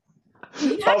 what?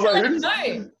 You I have was to like, let who-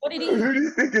 them know what it is. Who do you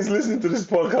think is listening to this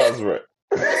podcast, bro?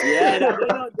 yeah,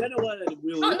 they know what the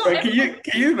will No, is. no. Bro, can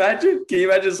you imagine? Can you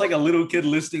imagine? It's like a little kid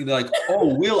listening. They're like,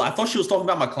 "Oh, Will, I thought she was talking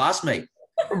about my classmate."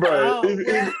 Bro, Oh.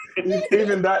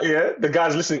 even that, yeah. The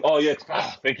guy's listening. Oh yeah,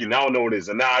 thank you. Now I know what it is,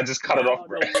 and now I just cut it off,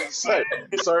 bro. sorry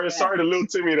to little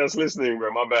Timmy that's listening,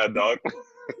 bro. My bad, dog.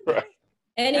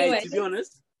 Anyway, Hey, to be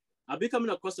honest, I've been coming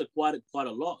across it quite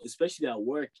a lot, especially at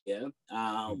work. Yeah,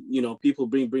 you know, people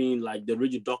bring like the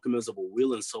rigid documents of a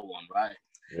will and so on, right?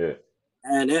 Yeah.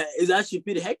 And it's actually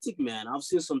pretty hectic, man. I've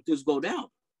seen some things go down,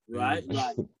 right?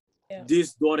 Like Yeah.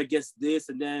 this daughter gets this,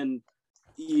 and then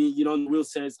you know, the will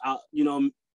says, you know,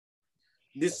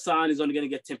 this son is only gonna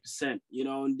get 10%. You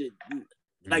know, and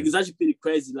like it's actually pretty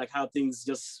crazy, like how things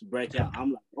just break out.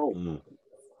 I'm like, oh.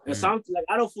 And sometimes, like,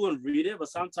 I don't fully read it, but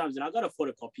sometimes, you know, I gotta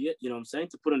photocopy it, you know what I'm saying,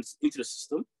 to put it into the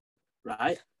system,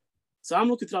 right? So I'm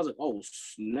looking through, I was like, oh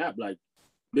snap, like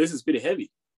this is pretty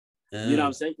heavy. You know what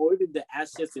I'm saying? Or even the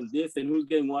assets and this and who's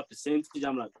getting what percentage.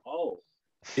 I'm like, oh.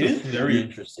 It is very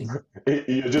interesting.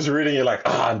 You're just reading. You're like,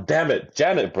 damn it,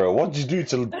 Janet, bro. What did you do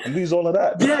to lose all of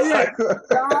that? Yeah. I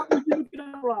was looking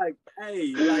at it like,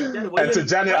 hey, like, Janet, And to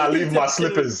Janet, I leave my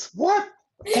slippers. What?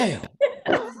 Damn.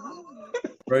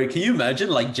 Bro, can you imagine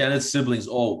like Janet's siblings,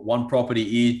 all one property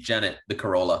each? Janet, the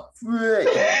Corolla.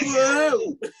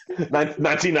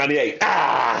 1998.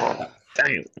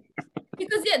 Damn.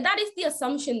 because yeah, that is the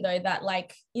assumption though, that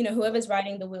like, you know, whoever's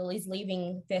writing the will is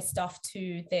leaving their stuff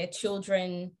to their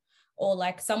children or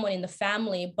like someone in the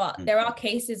family. But there are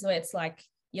cases where it's like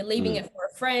you're leaving it for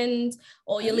a friend,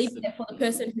 or you're leaving it for the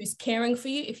person who's caring for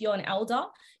you if you're an elder,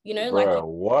 you know, Bro, like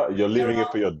what? You're leaving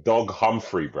it for your dog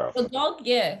Humphrey, bro. the dog.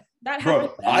 Yeah, that Bro,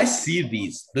 happens. I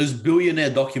see those billionaire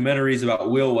documentaries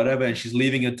about Will, whatever, and she's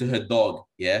leaving it to her dog.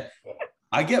 Yeah.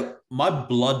 My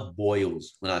blood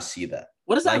boils when I see that.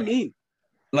 What does that Like- mean?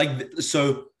 Like,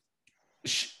 so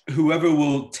whoever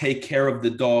will take care of the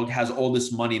dog has all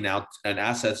this money now and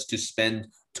assets to spend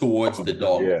towards the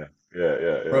dog. Yeah.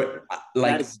 Bro, That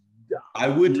like, is I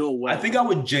would, no way. I think I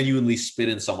would genuinely spit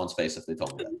in someone's face if they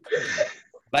told me that.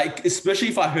 Like, especially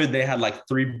if I heard they had like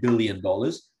 $3 billion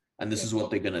and this is what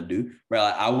they're gonna do, right?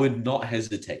 Like, I would not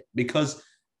hesitate because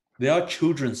there are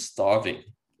children starving.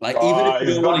 Like, even if you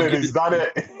He's don't done want to it. give He's done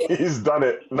it. He's done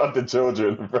it. Not the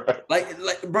children, bro.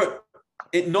 like, bro,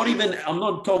 it not even. I'm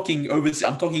not talking overseas.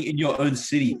 I'm talking in your own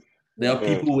city. There are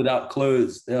people without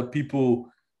clothes. There are people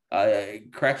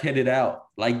crack-headed out.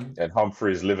 Like, And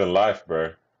Humphrey's living life,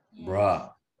 bro. bruh,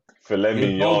 Filet Your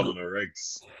mignon dog- on the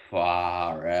rigs.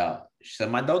 far out. She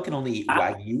said, my dog can only eat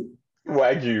Wagyu.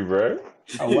 Wagyu, bro.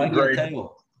 A Wagyu Great.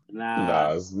 tail.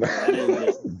 Nah. It's that ain't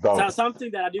it. So dumb. something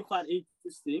that I did find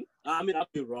interesting. I mean, I'll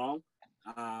be wrong,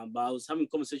 but I was having a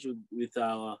conversation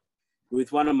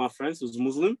with one of my friends who's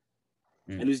Muslim,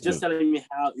 and he was just telling me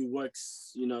how it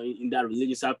works, you know, in that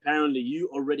religion. So apparently, you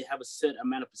already have a set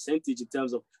amount of percentage in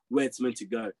terms of where it's meant to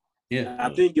go. Yeah. I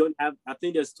think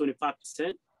there's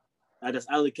 25% that's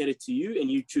allocated to you, and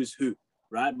you choose who,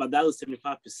 right? But that was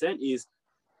 75% is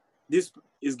this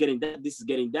is getting that, this is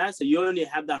getting that. So you only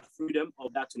have that freedom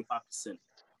of that 25%.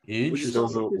 Interesting.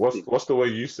 So what's the way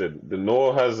you said? The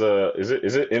Noor has a is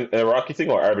it an Iraqi thing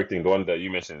or Arabic thing? The one that you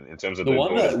mentioned in terms of The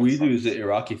one that daughters we and do sons? is the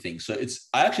Iraqi thing. So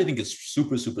I actually think it's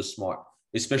super, super smart,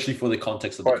 especially for the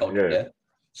context of the culture yeah. there.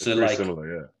 It's So very like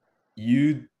similar, yeah.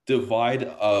 you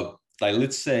divide like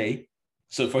let's say,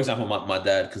 so for example, my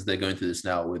dad, because they're going through this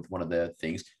now with one of their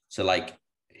things. So like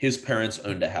his parents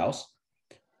owned a house.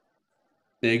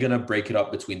 They're gonna break it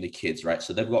up between the kids, right?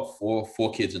 So they've got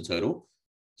four kids in total.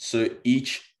 So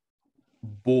each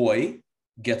boy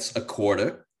gets a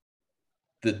quarter,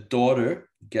 the daughter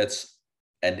gets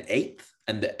an eighth,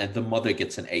 and the mother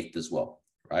gets an eighth as well,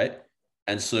 right?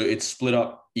 And so it's split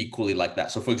up equally like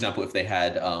that. So for example, if they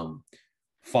had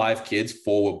 5 kids,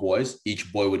 4 were boys,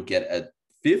 each boy would get a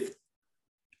fifth,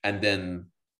 and then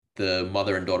the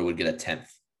mother and daughter would get a 10th,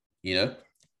 you know?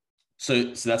 So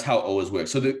that's how it always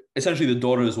works. So essentially the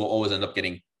daughters will always end up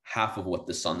getting half of what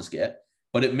the sons get,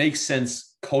 but it makes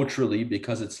sense culturally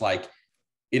because it's like,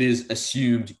 it is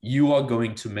assumed you are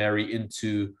going to marry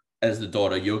into, as the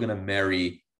daughter, you're going to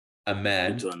marry a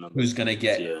man who's going to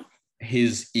get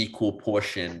his equal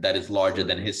portion that is larger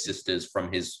than his sister's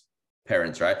from his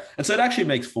parents, right? And so it actually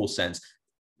makes full sense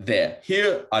there.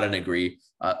 Here, I don't agree,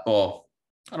 or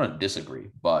I don't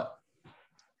disagree, but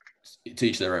to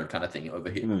each their own kind of thing over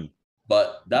here.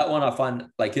 But that one I find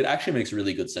like it actually makes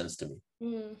really good sense to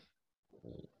me.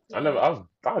 I've never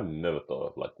thought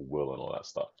of like will and all that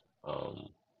stuff.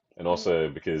 And also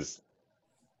because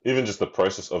even just the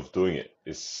process of doing it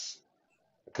is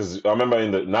because I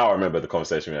remember the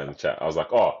conversation we had in the chat. I was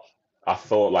like, oh, I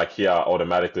thought like here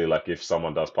automatically like if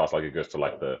someone does pass, like it goes to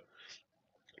like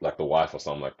the wife or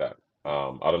something like that.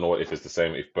 I don't know if it's the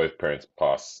same if both parents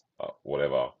pass,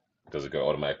 whatever. Does it go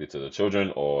automatically to the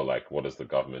children, or like what does the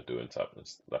government do and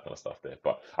that kind of stuff there?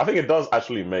 But I think it does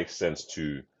actually make sense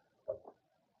to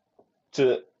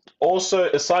also,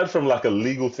 aside from like a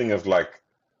legal thing of like,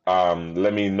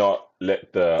 let me not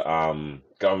let the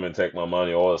government take my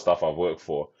money, all the stuff I've worked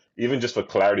for, even just for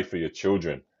clarity for your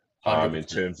children, in 100%.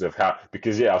 terms of how,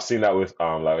 because yeah, I've seen that with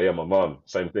like my mom,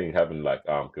 same thing happened like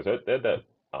because her dad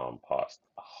passed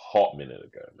a hot minute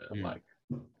ago, man. I'm like,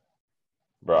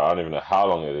 bro, I don't even know how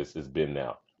long it's been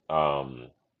now.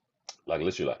 Like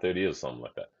literally like 30 years or something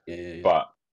like that. Yeah.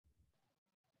 But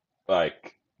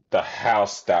like the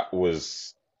house that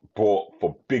was bought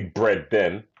for big bread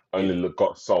then only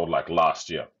got sold like last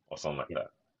year or something like that,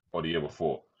 or the year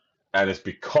before. And it's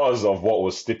because of what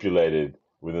was stipulated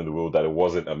within the rule that it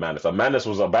wasn't a madness. A madness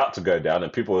was about to go down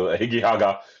and people, higgy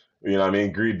haga, you know what I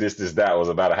mean, greed, this, that was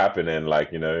about to happen. And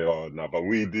like, you know, oh no, but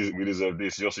we deserve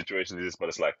this, your situation is this, but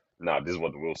it's like, nah, this is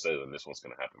what the rule says and this is what's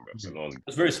going to happen, bro. So no one's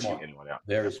It's very smart. anyone out.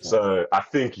 Very smart. So I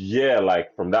think, yeah,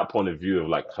 like from that point of view of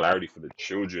like clarity for the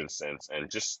children's sense and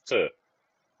just to,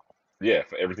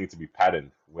 for everything to be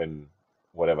patterned when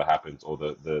whatever happens or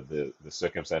the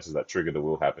circumstances that trigger the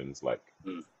will happens, like,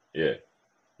 it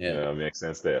makes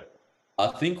sense there. I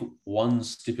think one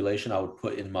stipulation I would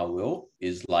put in my will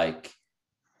is like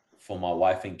for my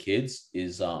wife and kids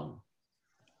is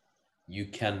you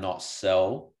cannot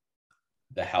sell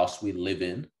the house we live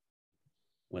in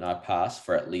when I pass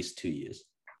for at least 2 years.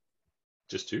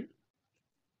 Just 2?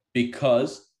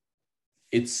 Because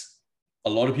it's a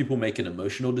lot of people make an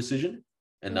emotional decision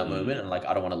in that moment and like,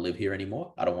 I don't want to live here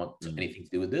anymore. I don't want anything to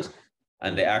do with this.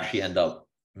 And they actually end up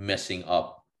messing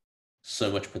up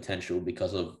so much potential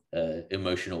because of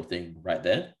emotional thing right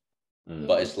there.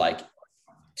 But it's like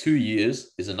 2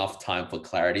 years is enough time for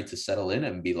clarity to settle in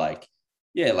and be like,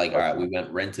 all right, we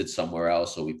went rented somewhere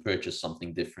else or we purchased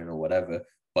something different or whatever.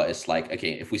 But it's like,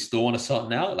 okay, if we still want to sell it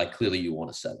now, like clearly you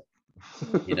want to sell it.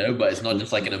 you know, but it's not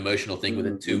just like an emotional thing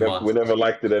within 2 months. We never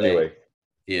liked it anyway.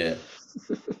 Yeah.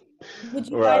 Would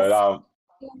you Right. guys?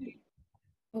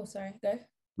 Oh, sorry. Go.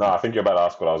 No, I think you're about to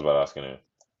ask what I was about to ask you.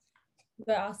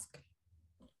 Go ask.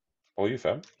 Oh, you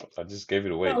fam? I just gave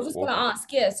it away. I was just gonna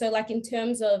ask, yeah. So, like, in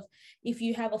terms of if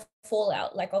you have a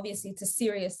fallout, like, obviously it's a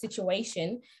serious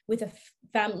situation with a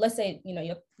family. Let's say, you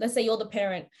know, let's say you're the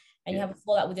parent and you have a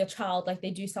fallout with your child. Like,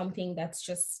 they do something that's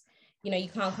just, you know, you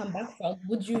can't come back from.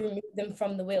 Would you remove them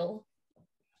from the will?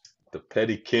 The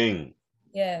petty king.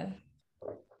 Yeah.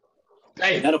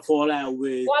 Got a fallout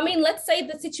with. Well, I mean, let's say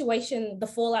the situation, the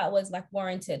fallout was like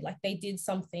warranted, like they did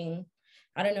something.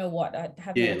 I don't know what.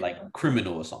 Like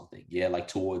criminal or something. Yeah, like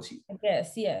towards you. I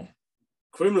guess, yeah.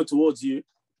 Criminal towards you.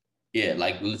 Yeah,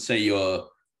 like let's say your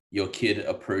kid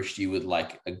approached you with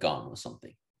like a gun or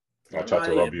something. I tried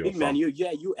to rob you. Big man,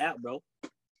 you out, bro.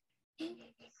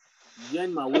 You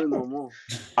ain't my will no more.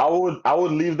 I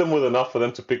would leave them with enough for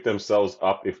them to pick themselves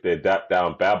up if they're that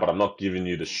down bad, but I'm not giving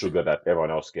you the sugar that everyone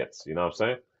else gets. You know what I'm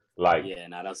saying? Like, yeah,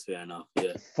 no, that's fair enough.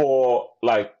 Yeah. For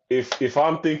like, if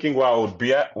I'm thinking where I would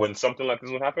be at when something like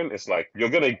this would happen, it's like you're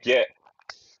gonna get.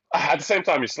 At the same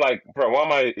time, it's like, bro, why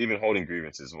am I even holding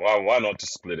grievances? Why not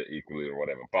just split it equally or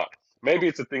whatever? But maybe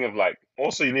it's a thing of like,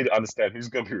 also you need to understand who's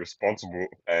gonna be responsible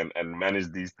and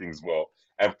manage these things well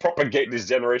and propagate this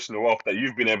generational wealth that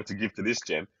you've been able to give to this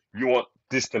gen. You want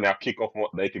this to now kick off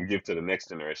what they can give to the next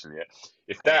generation. Yeah.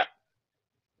 If that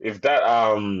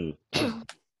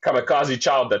kamikaze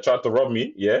child that tried to rob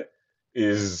me, yeah,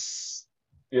 is,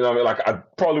 you know what I mean? Like, I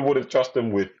probably wouldn't trust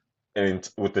them with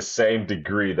the same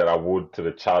degree that I would to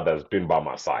the child that's been by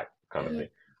my side, kind of thing.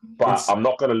 But I'm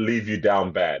not gonna leave you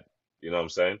down bad. You know what I'm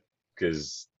saying?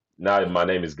 Because now my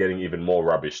name is getting even more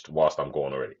rubbished whilst I'm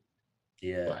gone already.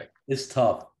 Yeah, like, it's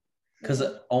tough. Because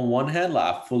on one hand,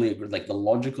 like, I fully agree. Like, the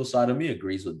logical side of me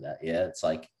agrees with that. Yeah, it's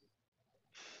like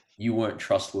you weren't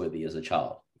trustworthy as a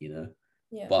child, you know.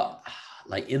 Yeah. But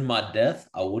like in my death,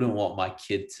 I wouldn't want my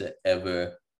kid to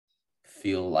ever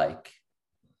feel like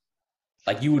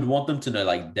you would want them to know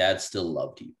like dad still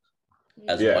loved you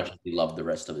as much as he loved the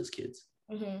rest of his kids.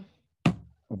 Mm-hmm.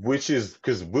 Which is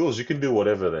because wills, you can do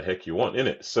whatever the heck you want in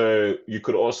it. So you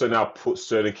could also now put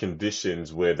certain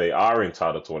conditions where they are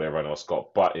entitled to what everyone else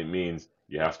got, but it means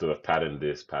you have to have patterned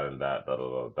this, patterned that, da da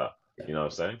da da. Yeah. You know what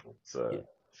I'm saying? So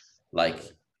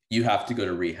like you have to go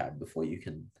to rehab before you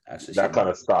can access that kind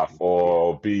of stuff,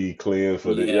 or be clear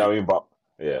for the. You know what I mean?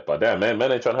 But damn, man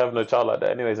ain't trying to have no child like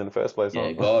that anyways in the first place.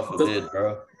 Yeah, God forbid,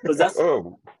 bro. Because that's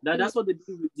what they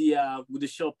do with the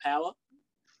show Power.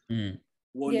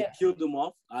 When he killed him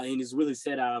off, and his will, he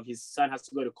said his son has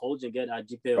to go to college and get a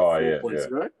GPA of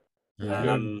 4.0.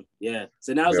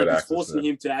 So now it's like he's forcing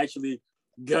him to actually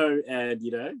go, and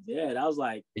that was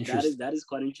like that is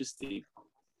quite interesting.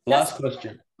 Last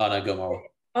question. Oh no, go Mara.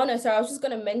 Oh no, sorry, I was just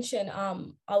gonna mention,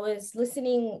 I was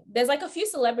listening, there's like a few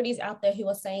celebrities out there who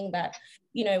are saying that,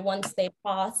 once they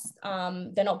pass,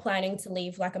 they're not planning to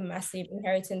leave like a massive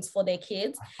inheritance for their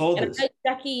kids. And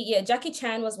Jackie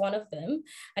Chan was one of them,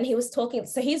 and he was talking,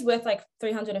 so he's worth like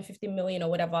 350 million or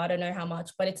whatever, I don't know how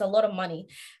much, but it's a lot of money.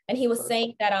 And he was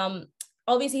saying that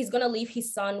obviously he's going to leave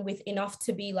his son with enough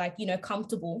to be like,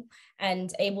 comfortable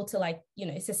and able to like,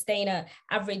 sustain a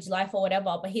average life or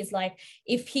whatever. But he's like,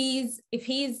 if he's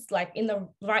like in the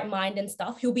right mind and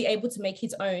stuff, he'll be able to make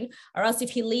his own, or else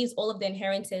if he leaves all of the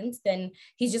inheritance, then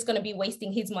he's just going to be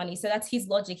wasting his money. So that's his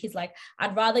logic. He's like,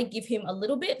 I'd rather give him a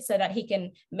little bit so that he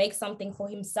can make something for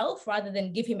himself rather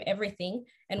than give him everything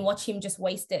and watch him just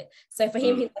waste it. So for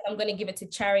him, he's like, I'm going to give it to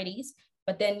charities.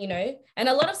 But then, and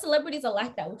a lot of celebrities are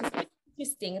like that, which is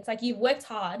interesting. It's like you've worked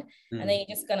hard and then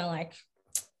you're just gonna like,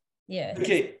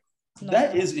 okay,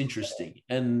 that is interesting.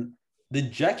 And the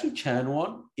Jackie Chan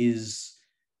one is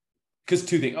because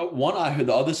two things. One, I heard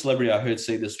the other celebrity I heard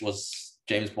say this was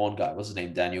James Bond guy. What's his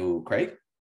name? Daniel Craig.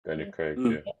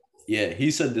 Yeah,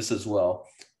 he said this as well.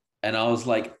 And I was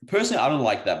like, personally, I don't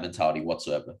like that mentality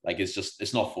whatsoever. Like,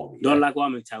 it's not for me. Don't like what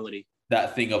mentality?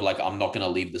 That thing of like, I'm not gonna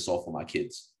leave this all for my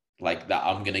kids. Like that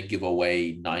I'm going to give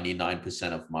away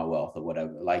 99% of my wealth or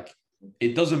whatever. Like,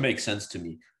 it doesn't make sense to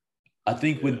me. I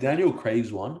think with Daniel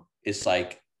Craig's one, it's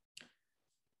like,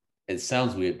 it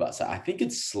sounds weird, but I think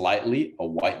it's slightly a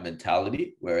white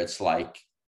mentality where it's like,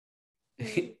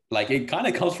 like it kind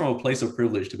of comes from a place of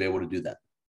privilege to be able to do that.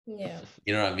 Yeah.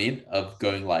 You know what I mean? Of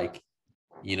going like,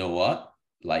 you know what?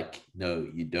 Like, no,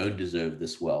 you don't deserve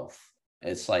this wealth.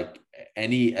 It's like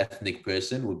any ethnic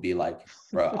person would be like,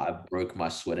 bro, I broke my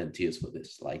sweat and tears for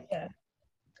this. Like,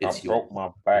 it's broke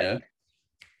my back.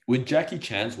 With Jackie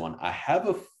Chan's one, I have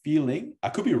a feeling, I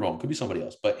could be wrong, could be somebody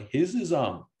else, but his is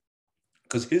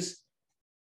because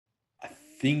I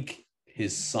think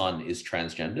his son is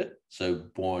transgender, so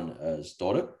born as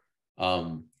daughter.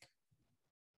 And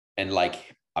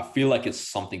like I feel like it's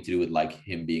something to do with like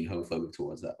him being homophobic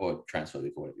towards that or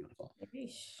transphobic or whatever you want to call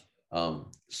it.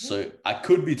 So I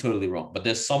could be totally wrong, but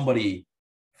there's somebody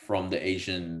from the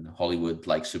Asian Hollywood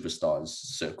like superstars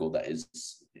circle that is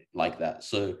like that.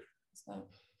 So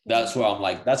that's where I'm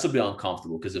like, that's a bit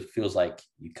uncomfortable because it feels like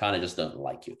you kind of just don't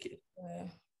like your kid.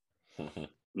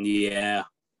 Yeah.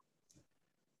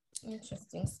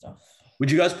 Interesting stuff.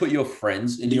 Would you guys put your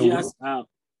friends in Did your you will? ask,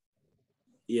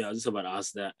 yeah, I was just about to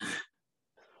ask that.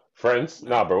 Friends?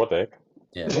 Nah, bro, what the heck?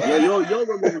 Yeah. You're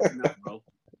now, bro.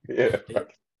 Yeah.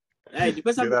 Hey,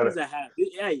 depends how Get many out kids I have.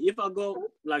 Hey, if I go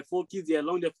like 4 kids, yeah,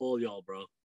 long there for all y'all, bro.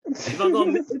 If I go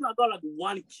like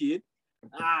 1 kid,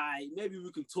 maybe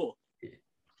we can talk.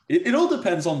 It all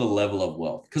depends on the level of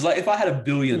wealth. Because like if I had $1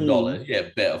 billion, yeah,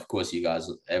 bet of course you guys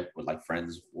were like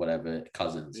friends, whatever,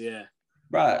 cousins. Yeah.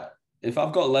 Right. If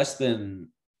I've got less than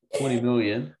 20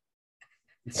 million,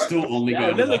 it's still only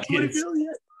going to my kids.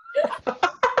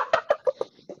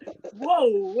 Whoa,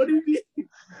 what do you mean?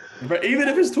 But even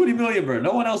if it's 20 million, bro,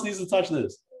 no one else needs to touch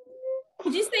this.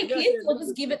 Did you say kids or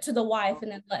just give it to the wife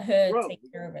and then let her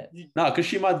take care of it? No, because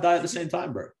she might die at the same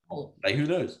time, bro. Oh. Like who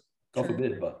knows? God True.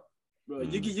 forbid, but Bro,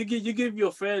 you give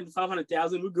your friend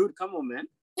 500,000, we're good. Come on, man.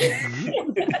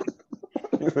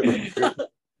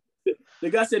 The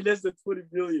guy said less than 20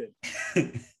 million.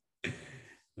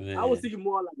 I was thinking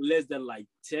more like less than like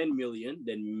 10 million,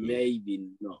 then maybe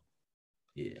no.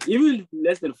 Yeah. Even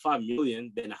less than 5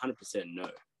 million, then 100% no.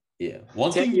 Yeah.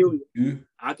 One 10 thing million, you do,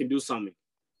 I can do something.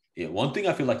 yeah, one thing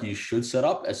I feel like you should set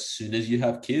up as soon as you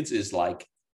have kids is like,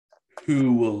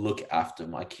 who will look after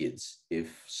my kids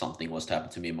if something was to happen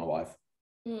to me and my wife?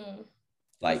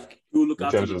 Like, You look In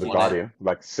after terms the of the kid. guardian,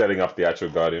 like setting up the actual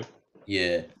guardian.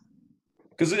 yeah.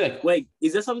 Because like, Wait,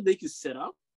 is that something they can set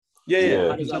up? yeah, Yeah.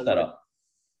 you can set that up.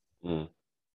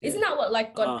 Isn't that what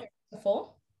like godparents are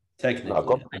for? Technically.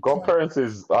 No, godparents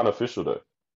is unofficial though.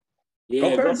 Yeah,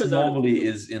 Godparents godparents normally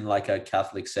is in like a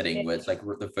Catholic setting where it's like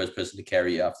the first person to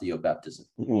carry you after your baptism.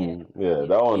 Yeah,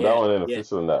 that one ain't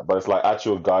official in that, but it's like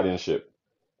actual guardianship.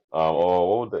 Or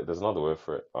what would there's another word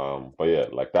for it. But yeah,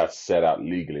 like that's set out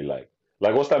legally. Like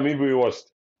what's that movie we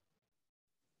watched?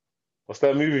 What's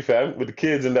that movie, fam? With the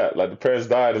kids and that, like the parents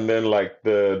died, and then like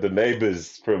the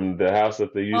neighbors from the house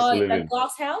that they used to live like in,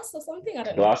 glass house or something? I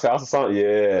don't know. glass house or something.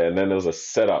 Yeah, and then there was a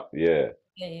setup. Yeah,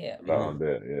 Yeah. that one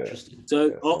there. Yeah. Interesting. So,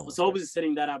 Yeah, so obviously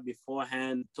setting that up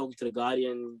beforehand, talking to the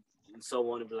guardian and so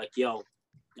on, and be like, "Yo,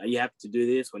 are you have to do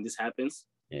this when this happens?"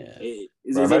 Yeah.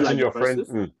 Is Bro, it imagine like your the friend.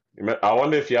 process? I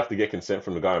wonder if you have to get consent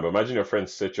from the guardian. But imagine your friend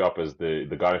set you up as the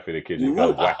guardian for the kids. You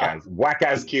got whack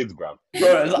ass kids, bro.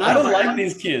 Bro, I don't like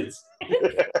these kids.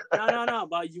 No.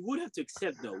 But you would have to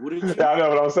accept though, wouldn't you? Yeah, I know,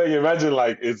 but I'm saying, imagine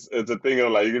like it's a thing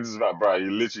of like you can just like, bro,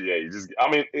 you literally, you just.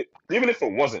 I mean, even if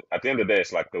it wasn't, at the end of the day,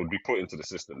 it's like they would be put into the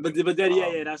system. But then,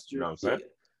 yeah, that's true. You know what I'm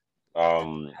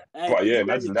saying? Hey, But can yeah, you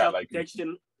imagine that, child like,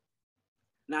 protection.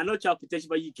 Now, no child protection,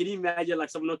 but can you imagine like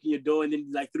someone knocking your door and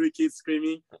then like 3 kids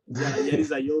screaming? Yeah,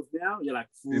 these are yours now. You're like,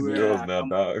 these "Fool, girls yeah, now,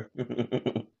 come on."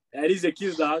 dog. Yeah, these are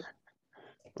kids, dog.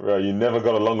 Bro, you never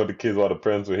got along with the kids while the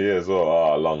parents were here as well.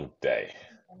 Oh, long day.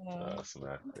 That's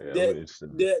mad. Yeah, I'm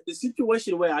interested. The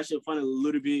situation where I should find a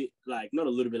little bit like not a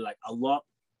little bit like a lot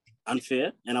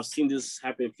unfair, and I've seen this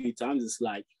happen a few times. It's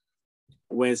like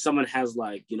when someone has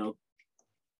like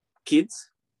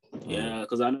kids, yeah,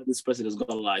 because I know this person has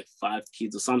got like 5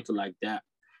 kids or something like that,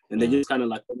 and they just kind of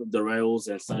like went off the rails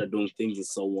and started doing things and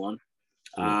so on.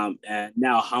 And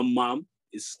now her mom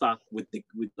is stuck with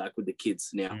the kids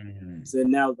now. So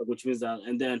now, which means that,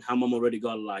 and then her mom already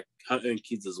got like her own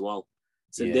kids as well.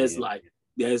 So there's like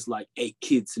 8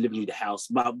 kids living in the house,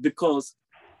 but because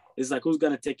it's like who's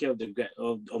gonna take care of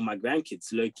of my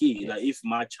grandkids? Low key, like if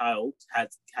my child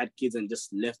had kids and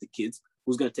just left the kids,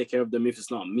 who's gonna take care of them if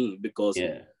it's not me? Because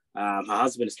her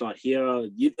husband is not here,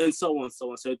 and so on.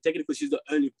 So technically, she's the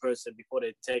only person before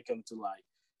they take him to like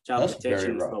child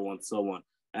protection and so on.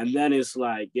 And then it's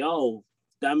like, yo,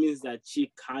 that means that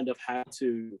she kind of had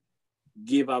to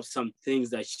give up some things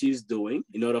that she's doing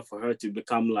in order for her to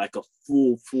become like a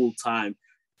full-time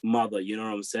mother. You know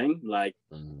what I'm saying? Like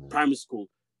primary school,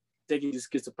 taking these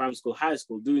kids to primary school, high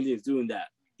school, doing this, doing that.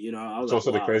 You know, I was it's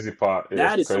also the crazy part.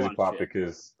 Yeah, it's the crazy part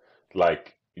because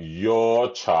like your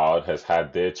child has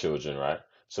had their children, right?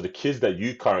 So the kids that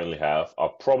you currently have are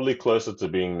probably closer to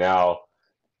being now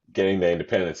getting their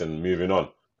independence and moving on.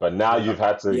 But now you've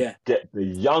had to get the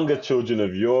younger children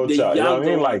of your child. You know what I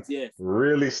mean? Like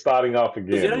really starting up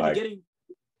again.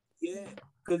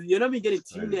 Because because you're not getting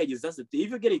Right. teenagers. That's the thing. If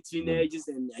you're getting teenagers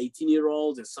and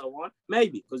 18-year-olds and so on,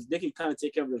 maybe because they can kind of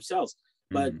take care of themselves.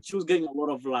 But she was getting a lot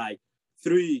of like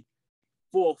 3,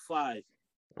 4, 5,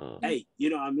 8. You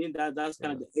know what I mean? That's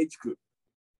kind of the age group.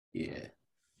 Yeah.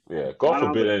 Yeah, God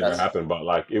forbid anything happen, but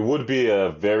like it would be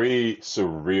a very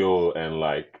surreal and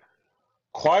like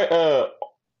quite a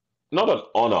not an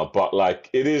honor, but like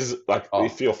it is like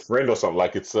if you're a friend or something,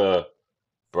 like it's a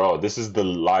bro, this is the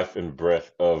life and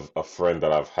breath of a friend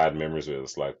that I've had memories with.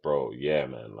 It's like, bro, yeah,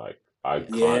 man, like I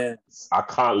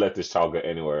can't let this child go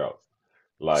anywhere else.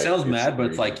 Like sounds it's mad, but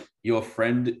it's crazy. like your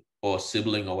friend or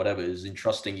sibling or whatever is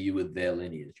entrusting you with their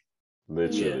lineage.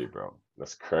 Literally, bro.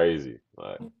 That's crazy.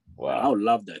 Like, wow. I would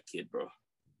love that kid, bro.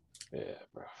 Yeah,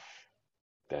 bro.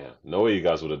 Damn. No way you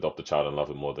guys would adopt a child and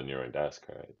love it more than your own. That's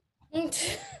crazy.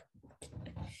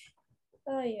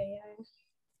 Oh yeah.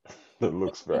 It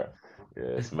looks bad. Yeah,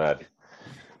 it's mad.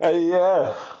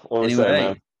 Yeah. What we Anyway,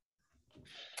 saying,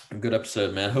 man? good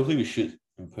episode, man. Hopefully we shoot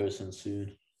in person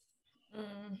soon.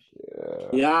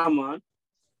 Yeah, man.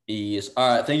 Yes.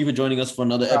 All right. Thank you for joining us for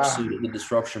another episode of the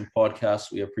Disruption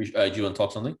Podcast. We appreciate. Do you want to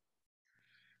talk something?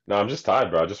 No, I'm just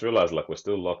tired, bro. I just realized like we're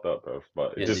still locked up, bro.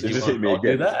 But it just hit me I'll do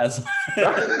again. that.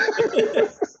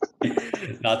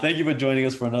 No, thank you for joining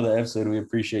us for another episode. We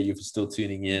appreciate you for still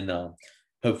tuning in.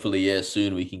 Hopefully,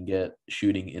 soon we can get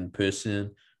shooting in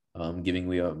person. Given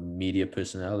we are media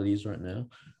personalities right now.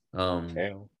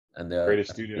 And there are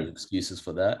excuses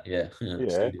for that. Yeah.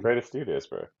 Creative studios,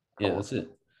 bro. That's it.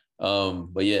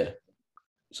 But yeah,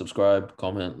 subscribe,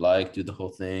 comment, like, do the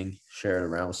whole thing, share it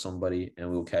around with somebody, and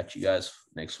we'll catch you guys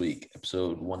next week,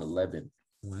 episode 111.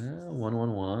 Wow,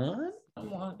 111.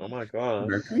 Oh my god.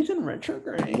 Mercury's in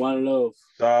retrograde. One love.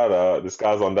 Shout out. This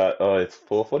guy's on that. Oh, it's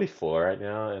 4:44 right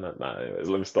now. And anyways,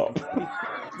 let me stop. The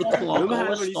clock Remember how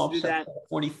always everybody used to stops do at that?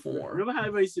 44. Remember how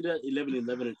everybody used to do that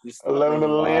 11-11?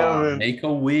 11-11. Make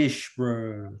a wish,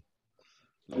 bro.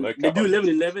 They do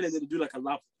 11-11 and then they do like a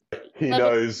lap. He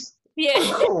knows. Yeah.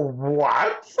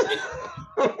 What?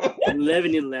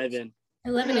 11-11.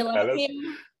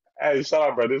 11. Hey, shut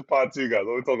up, bro. This is part 2, guys.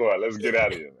 What are we talking about? Let's get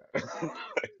out of here, man.